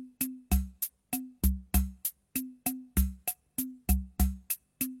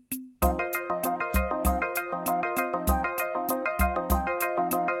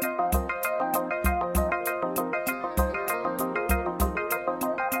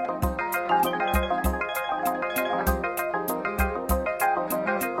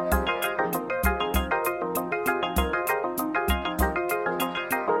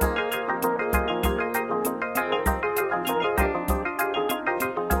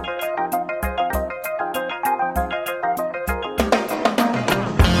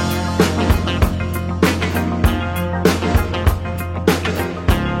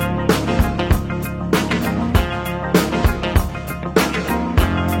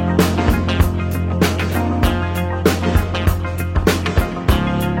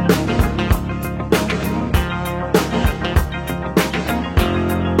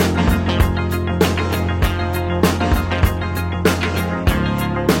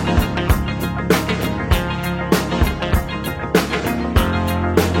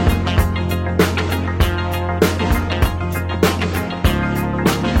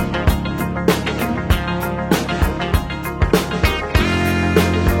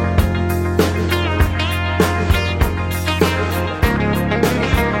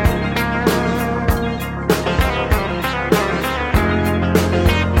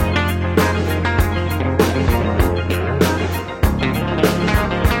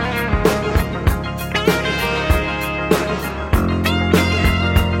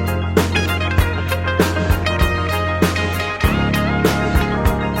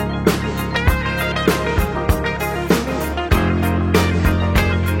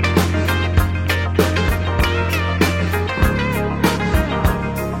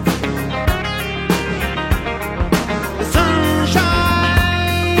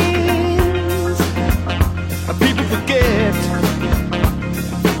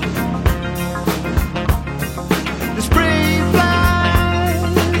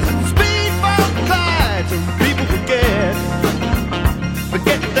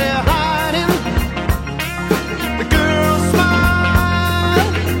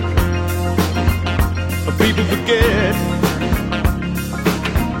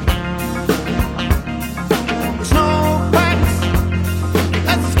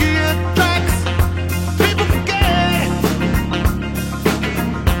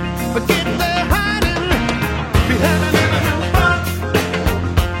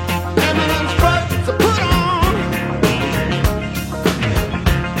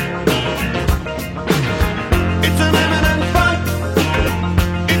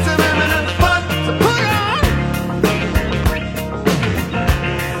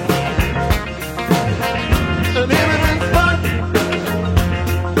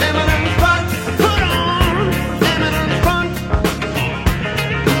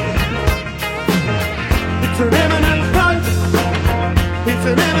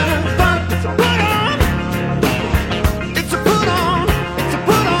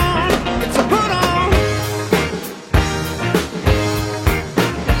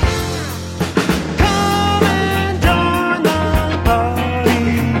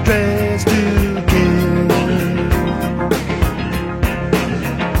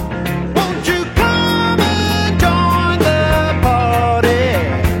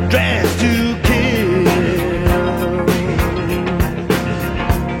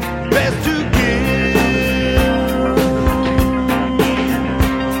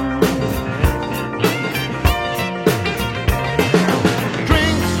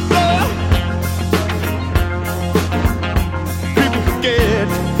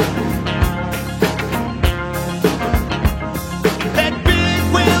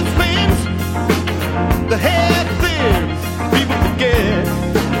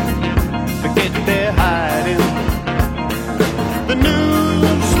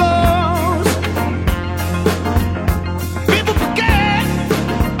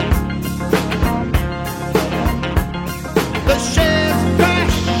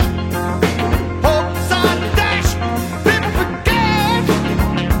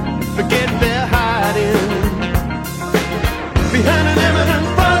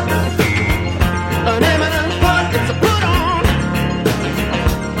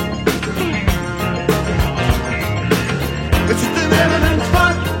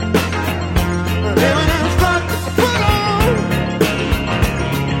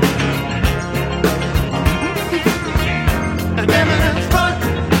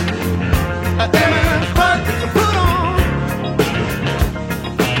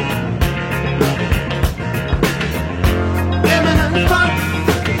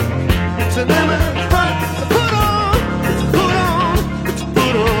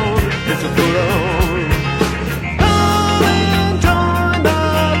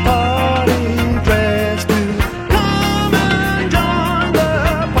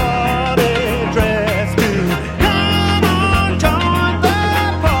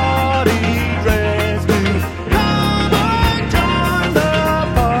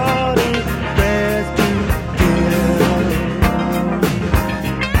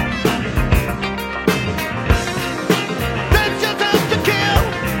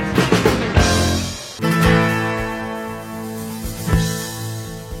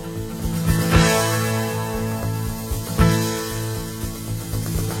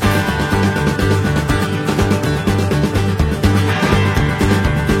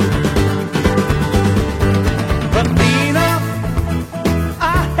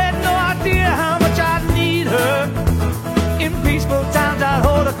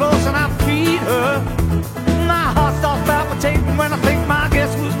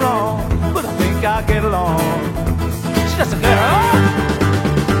 I get along. She's just a girl.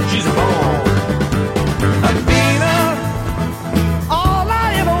 She's a ball. Athena, all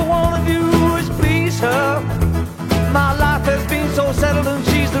I ever wanna do is please her. My life has been so settled and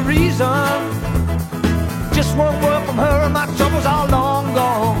she's the reason. Just one word from her and my troubles are long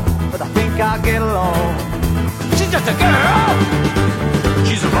gone. But I think I'll get along. She's just a girl.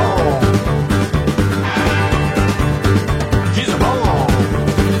 She's a ball. She's a ball.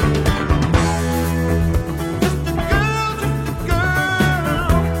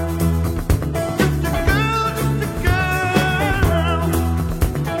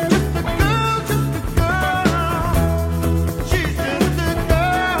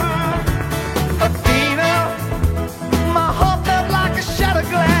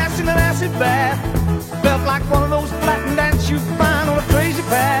 Felt like one of those flattened ants you find on a crazy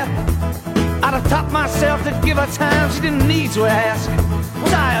path. I'd have taught myself to give her time she didn't need to ask.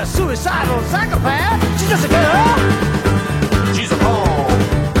 Was I a suicidal psychopath? She's just a girl. She's a ball.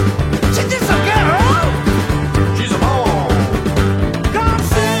 She's just a girl. She's a ball.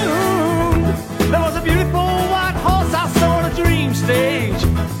 Consumed. There was a beautiful white horse I saw on a dream stage.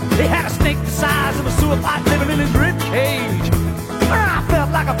 He had a snake the size of a sewer pipe living in his rib cage. I felt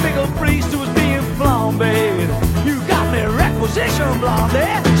like a big old priest who was being flambéed. You got me requisition,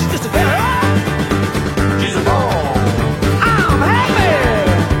 blondie. She's just a girl. She's a ball. I'm happy.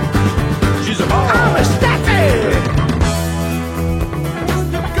 She's a ball. I'm ecstatic.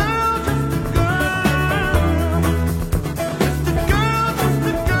 Just a girl, just a girl. Just a girl, just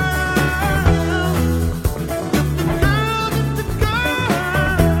a girl. Just a girl, just a girl.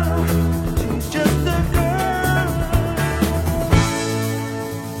 She's just a girl.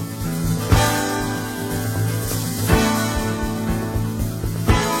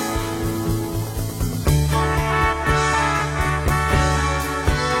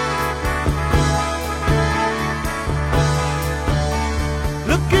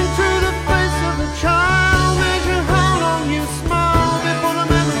 Look into the face of the child, measure how long you smile before the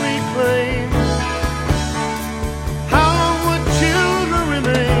memory claims. How long would children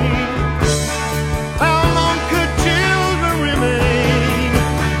remain? How long could children remain?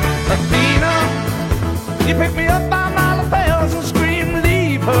 Athena, you picked me up by my lapels and screamed,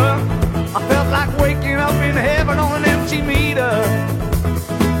 leave her. I felt like waking up in heaven on an empty meter.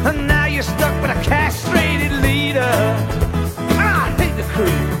 And now you're stuck with a castrated leader. I hate the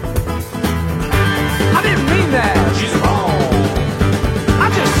crew. I didn't mean that. She's a ball. I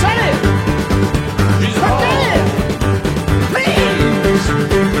just said it. She's a ball. Forget it. Please.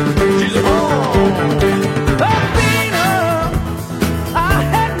 She's a ball. Athena, I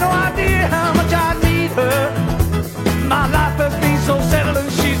had no idea how much I need her. My life has been so settled and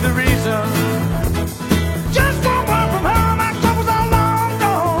she's the reason. Just one word from her, my troubles are long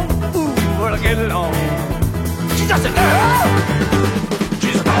gone. Ooh, where'd I get it on? She's just a girl.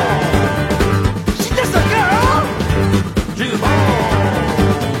 She's a ball. She's just a girl. She's a ball.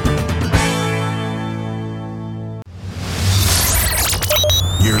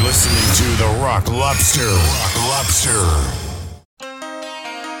 You're listening to The Rock Lobster. Rock Lobster.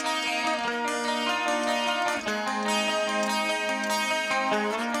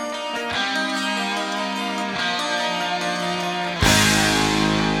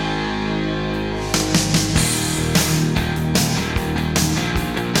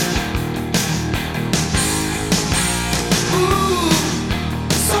 Ooh,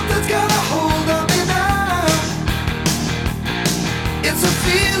 something's got a hold of me now. It's a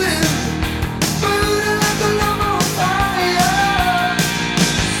feeling burning like a love on fire.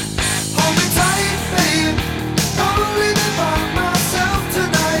 Hold me tight, babe. Don't leave me by myself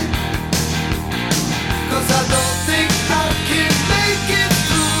tonight. 'Cause I don't think I can make it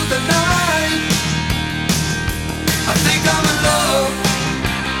through the night. I think I'm in love,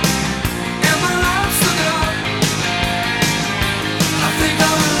 and my life's looking up. I think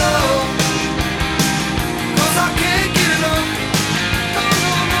I'm in love, 'cause I can't get enough. No,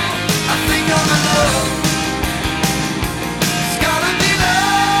 no, no. I think I'm in love. It's gotta be love.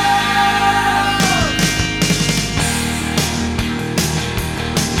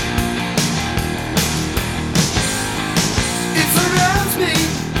 It surrounds me,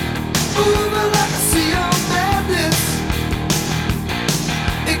 moving like a sea of madness.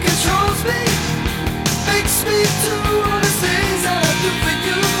 It controls me, makes me do all the things I do for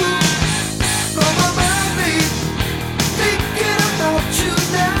you. From my mind, babe, thinking about you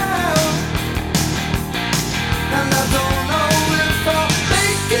now. And I don't know if I'll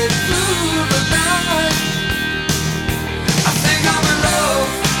make it through the night. I think I'm in love,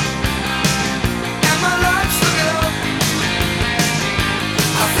 and my life's looking up.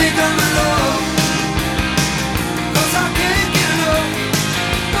 I think I'm in love.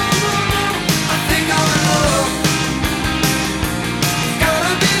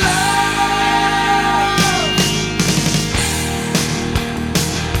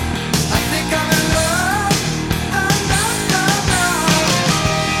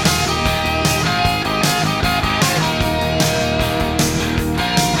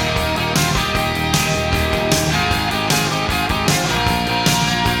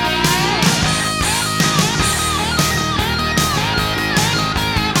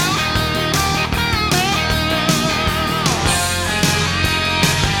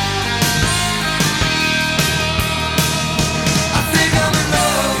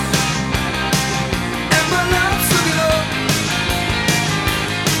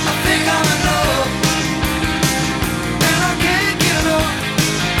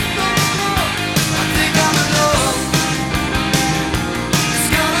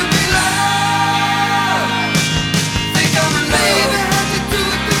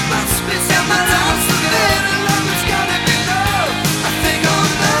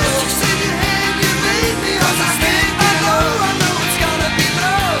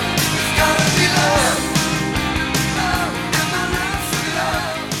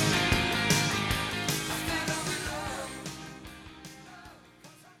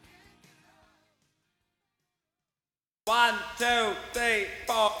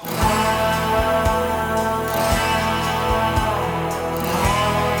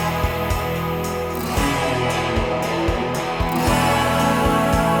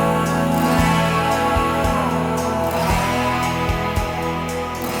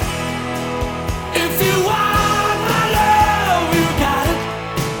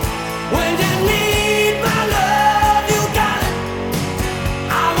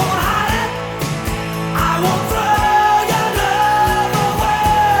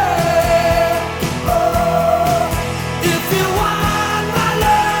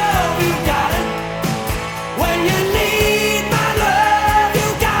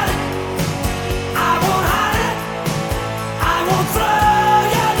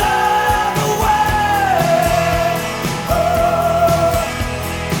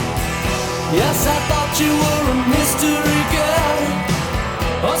 Yes, I thought you were a mystery girl,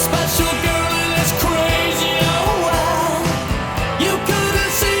 a special girl in this crazy old world. You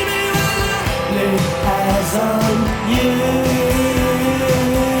couldn't see me when I laid eyes on you.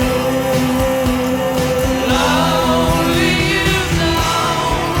 Lonely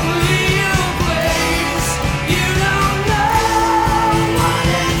place. You don't know what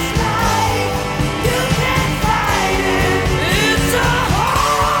it's like. You can't fight it. It's a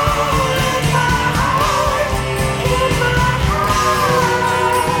hole in my heart, in my heart.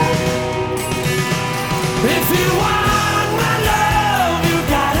 If you want my love, you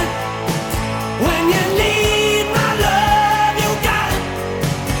got it. When you need my love, you got it.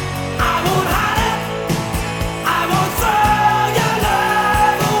 I won't hide it. I won't throw your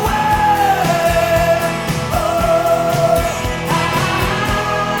love away.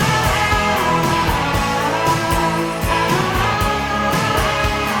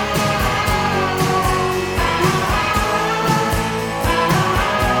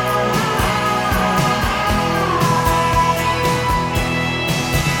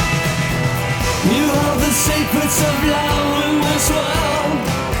 You have the secrets of love in this world.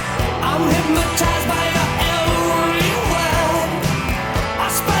 I'm hypnotized by your every word. A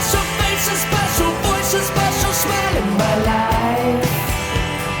special face, a special voice, a special smile in my life.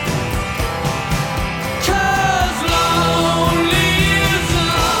 'Cause lonely is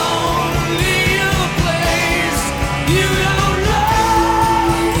lonely a place. You don't know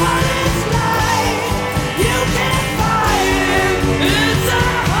what it's like. You can't fight it. It's a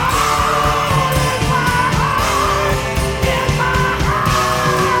hole in my heart, in my heart.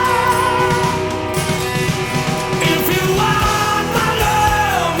 If you want my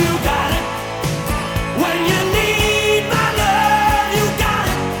love, you got it. When you need my love, you got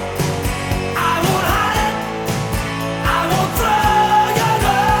it. I won't hide it. I won't throw your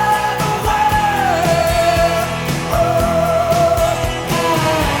love away.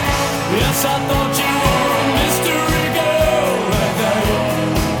 Yes, I thought you were a mystery girl like that.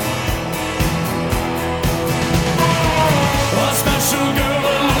 A special girl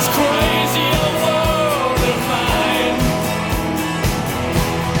in this crazy old world of mine.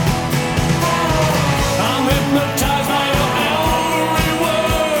 I'm hypnotized by your every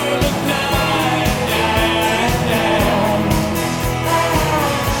word at night.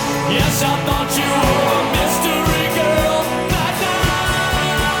 Yes, I thought you were a mystery girl that night.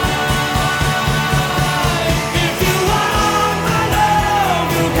 If you want my love,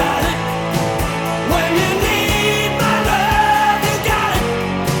 you got it. When you need my love, you got it.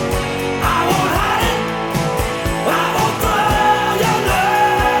 I won't hide it. I won't throw your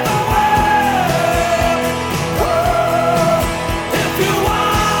love away. If you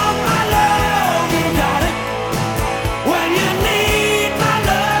want my love, you got it. When you need my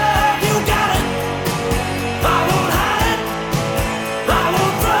love, you got it. I won't hide it. I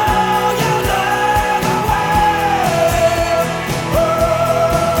won't throw your love away.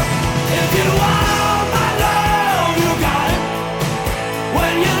 If you want my love, you got it.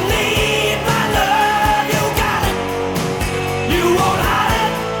 When you need my love, you got it. You won't hide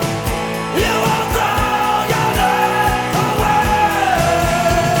it. You won't throw your love away.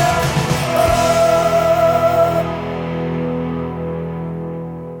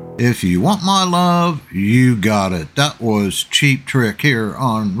 If you want my love, you got it. That was Cheap Trick here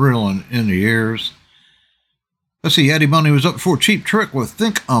on Reelin' in the Ears. Let's see, Eddie Money was up before Cheap Trick with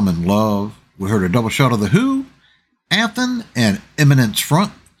Think I'm in Love. We heard a double shot of The Who, Anthem, and Eminence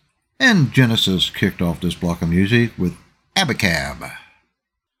Front. And Genesis kicked off this block of music with Abacab.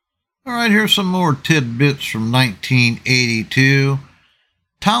 All right, here's some more tidbits from 1982.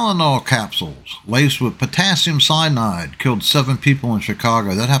 Tylenol capsules laced with potassium cyanide killed 7 people in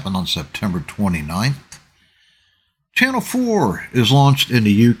Chicago. That happened on September 29th. Channel 4 is launched in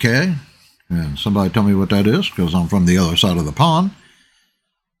the UK. And somebody tell me what that is, because I'm from the other side of the pond.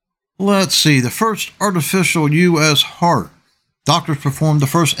 Let's see, the first artificial U.S. heart. Doctors performed the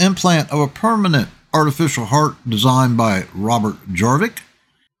first implant of a permanent artificial heart designed by Robert Jarvik.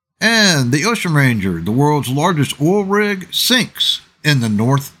 And the Ocean Ranger, the world's largest oil rig, sinks in the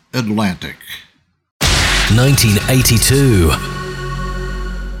North Atlantic. 1982.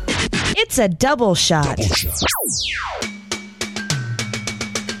 It's a double shot.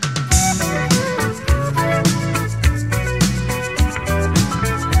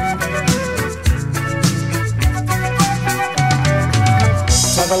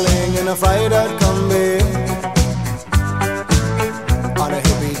 Traveling in a fried-out Kombi on a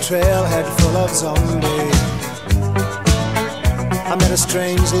hippie trailhead full of zombies. I met a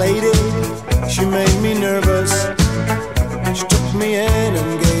strange lady, she made me nervous. She took me in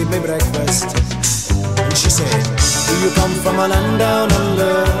and gave me breakfast. And she said, do you come from a land down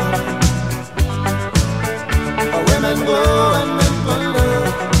under? Where women go and men wonder.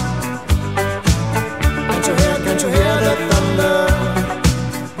 Can't you hear the thunder?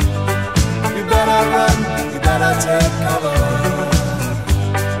 You better run, you better take cover.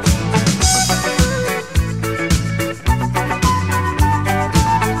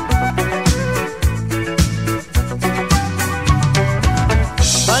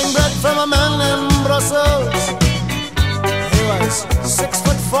 From a man in Brussels. He was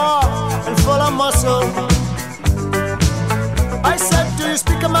 6'4" and full of muscle. I said, do you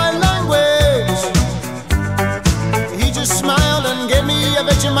speak my language? He just smiled and gave me a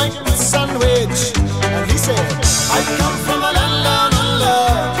Vegemite sandwich. And he said, I come from a land down under,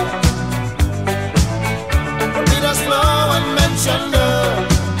 where Peter's flow and Manchester.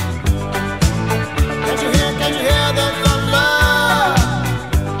 Can't you hear the thunder?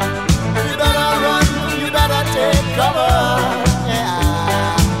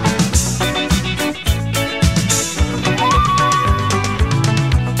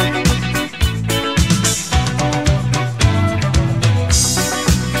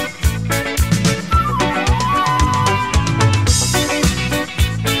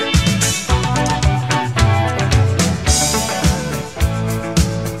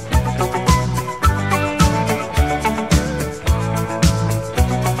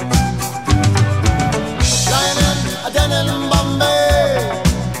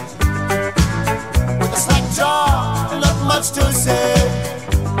 To say,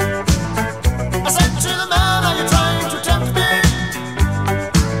 I said to the man, are you trying to tempt me?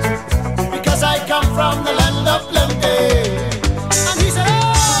 Because I come from the land of plenty. And he said, oh,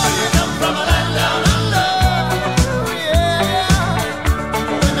 you come from a land down under. Yeah,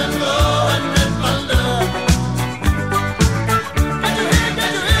 women go and men wonder. Can you hear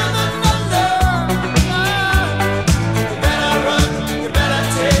the thunder? You better run, you better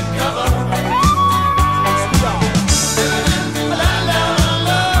take cover.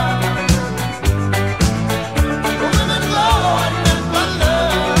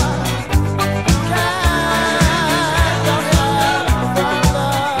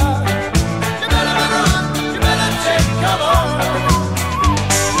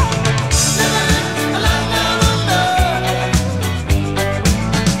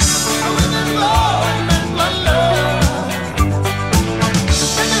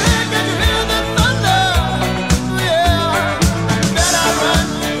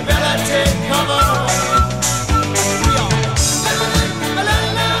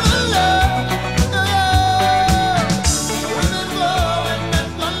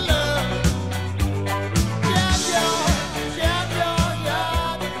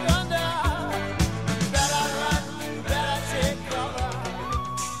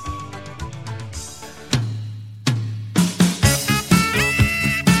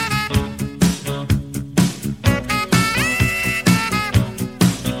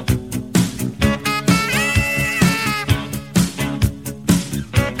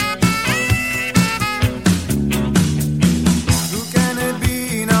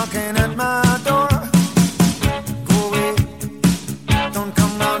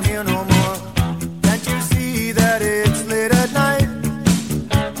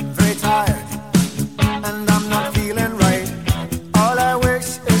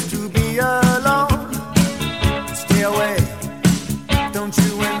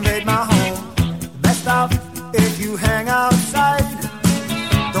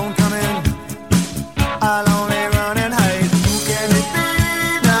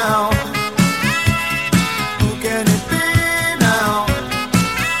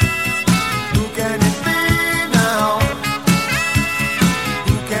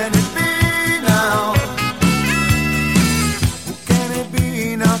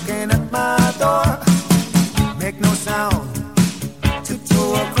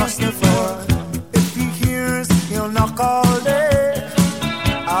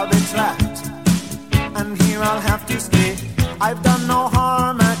 I've done no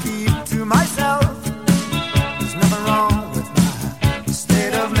harm, I keep to myself. There's nothing wrong with my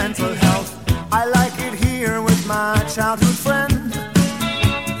state of mental health. I like it here with my childhood friend.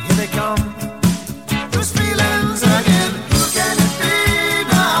 Here they come, those feelings again. Who can it be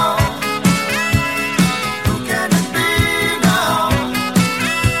now? Who can it be now?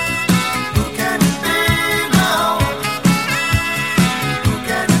 Who can it be now? Who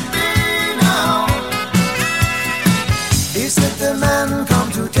can it be now? He said the men come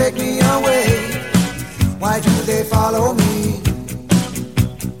to take me away. Why do they follow me?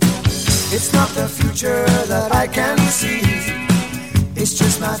 It's not the future that I can see. It's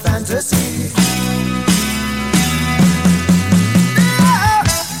just my fantasy.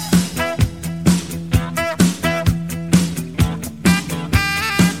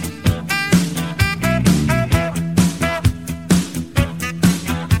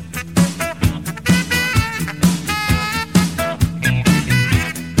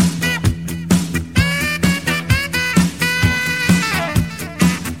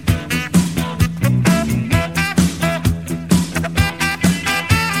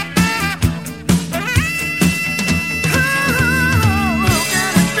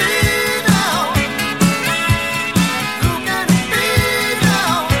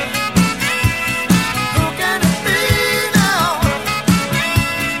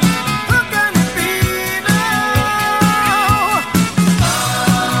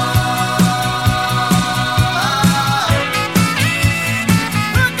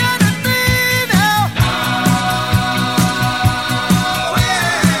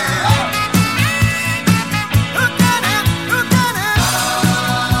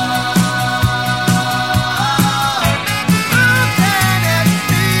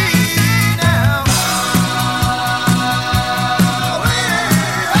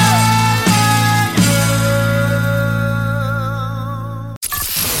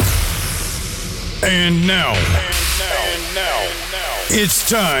 And now, it's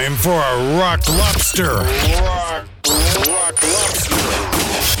time for a Rock Lobster. Rock Lobster.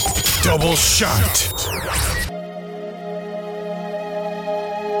 Double shot.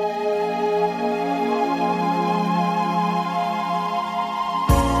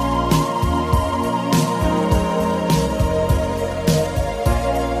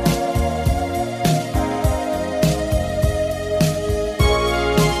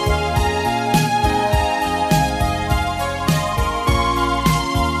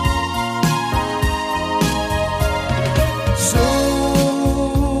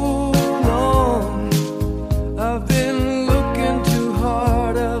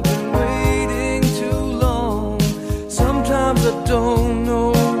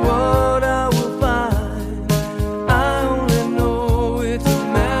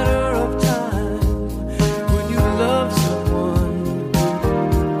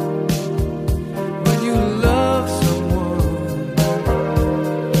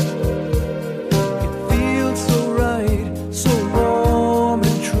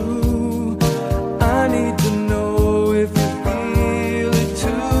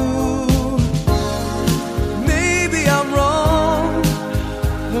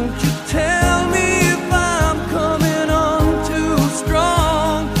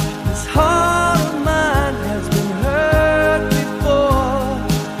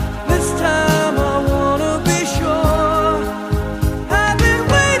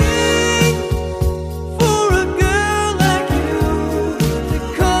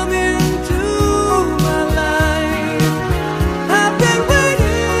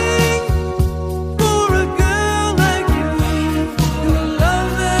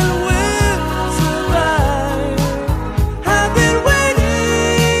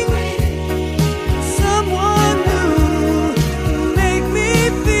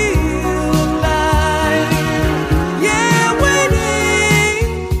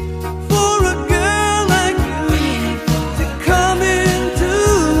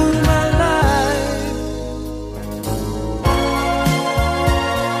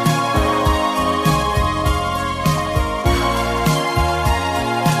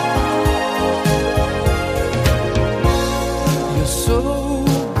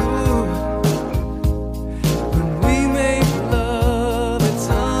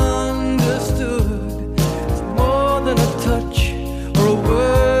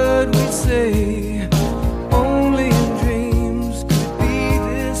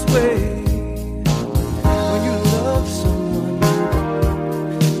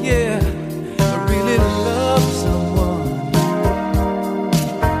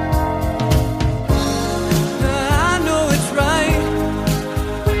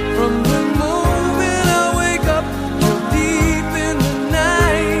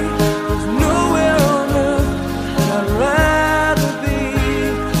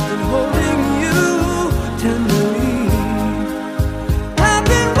 I've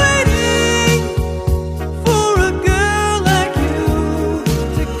been waiting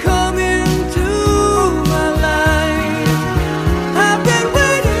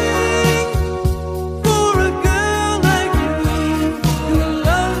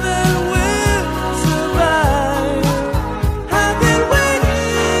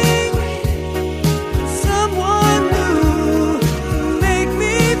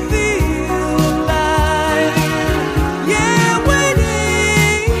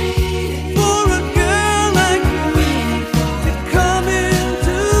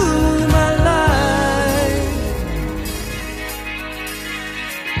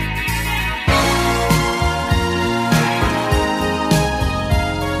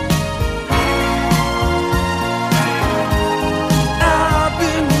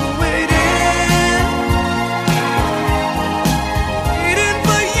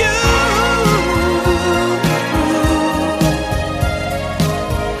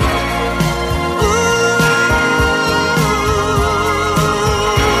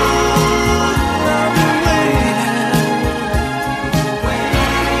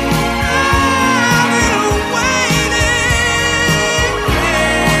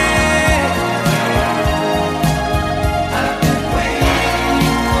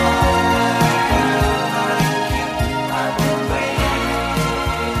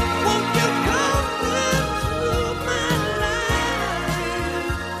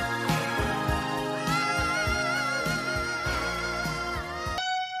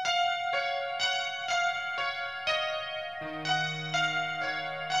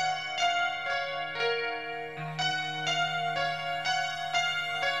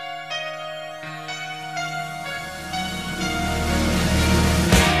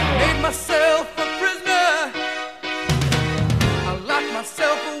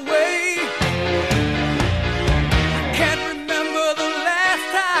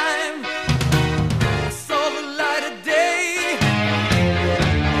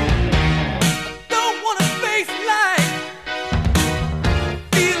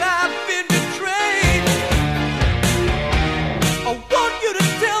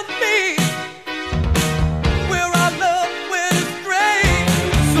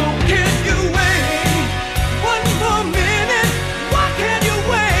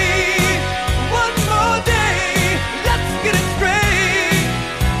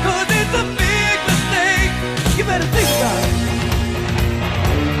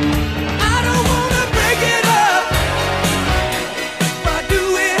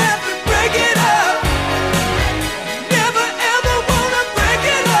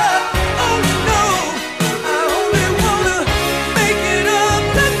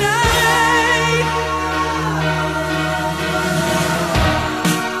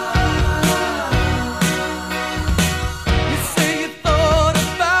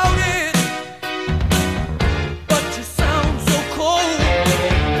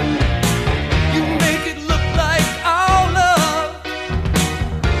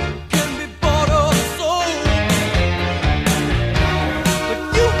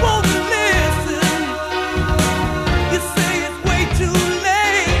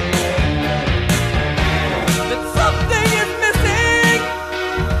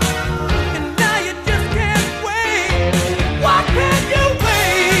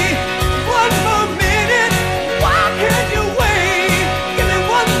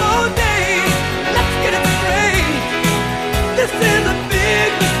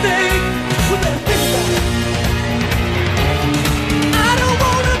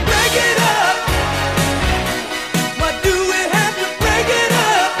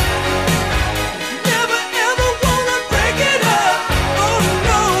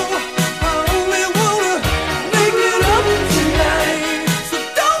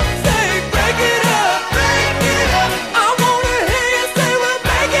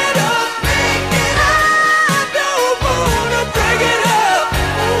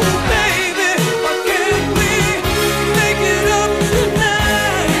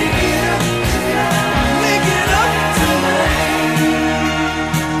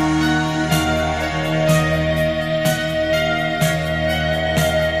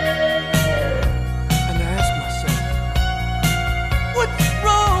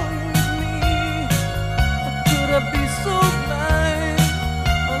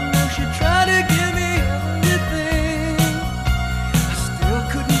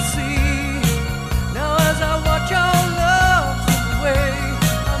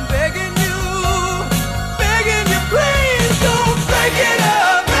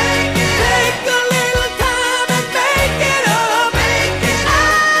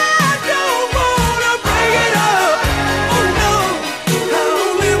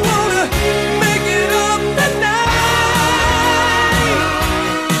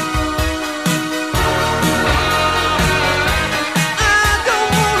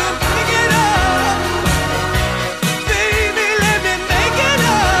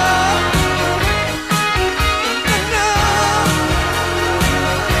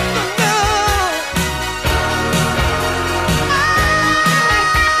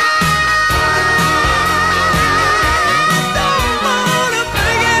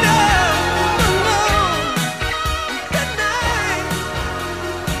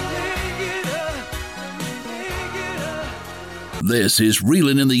This is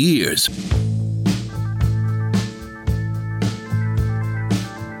Reelin' in the Years.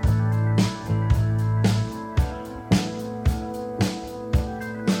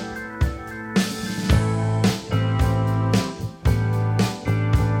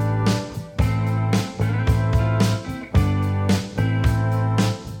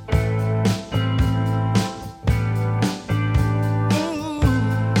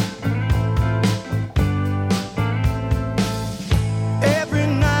 Every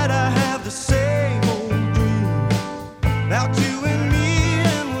night I have the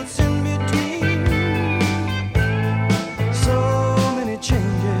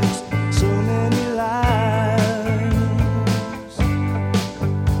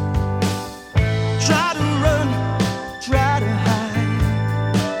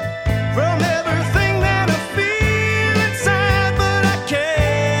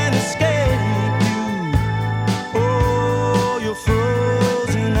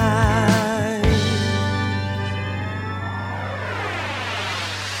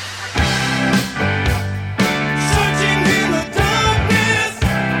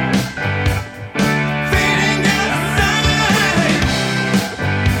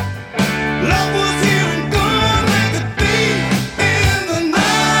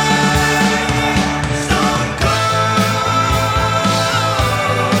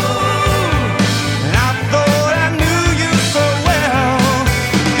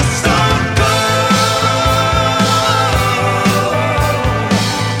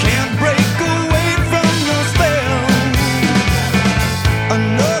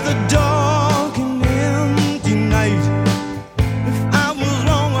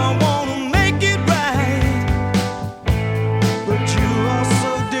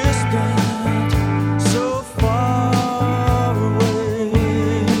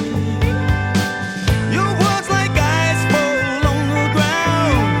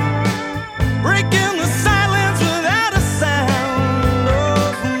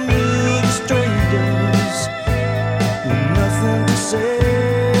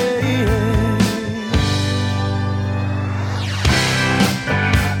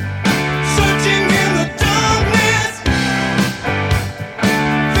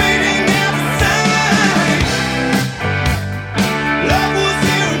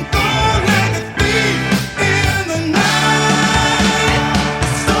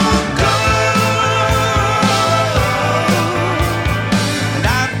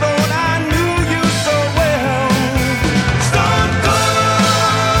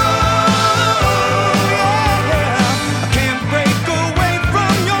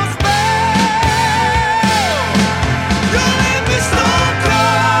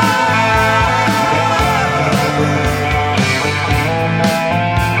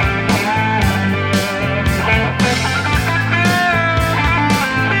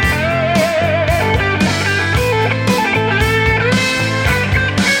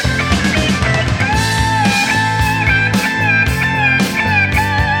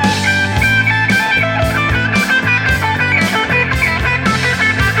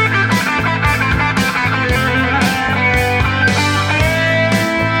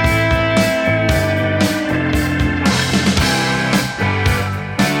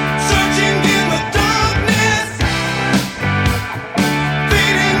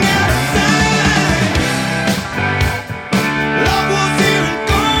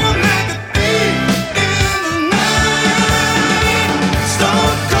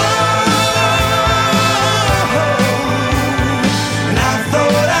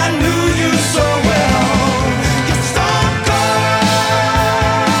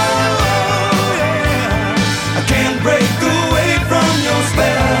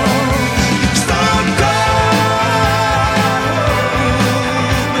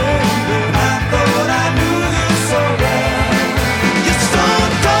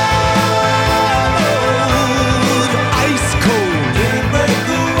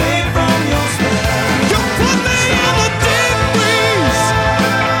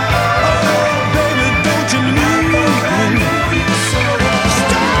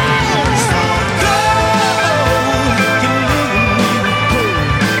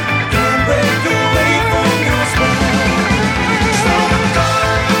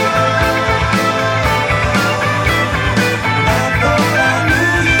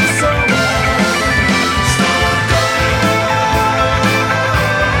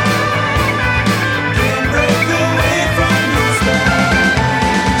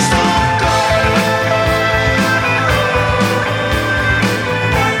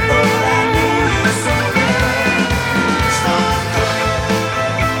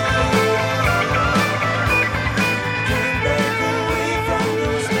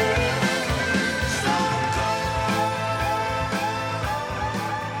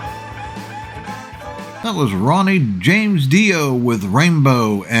That was Ronnie James Dio with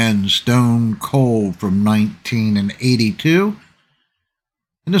Rainbow and Stone Cold from 1982.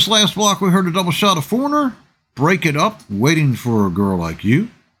 In this last block, we heard a double shot of Foreigner, Break It Up, Waiting for a Girl Like You.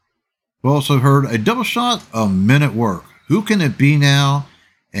 We also heard a double shot of Men at Work, Who Can It Be Now,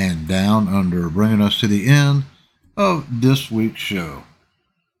 and Down Under, bringing us to the end of this week's show.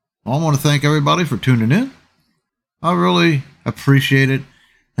 I want to thank everybody for tuning in. I really appreciate it.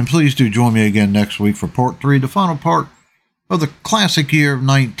 And please do join me again next week for part 3, the final part of the classic year of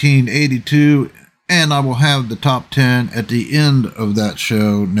 1982. And I will have the top 10 at the end of that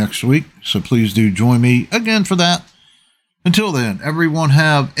show next week. So please do join me again for that. Until then, everyone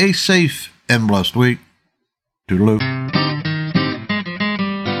have a safe and blessed week. Toodaloo.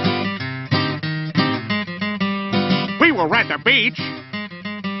 We were at the beach.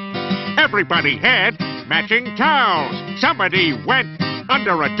 Everybody had matching towels. Somebody went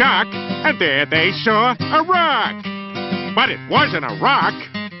under a dock, and there they saw a rock. But it wasn't a rock.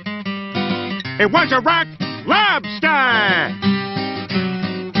 It was a rock lobster.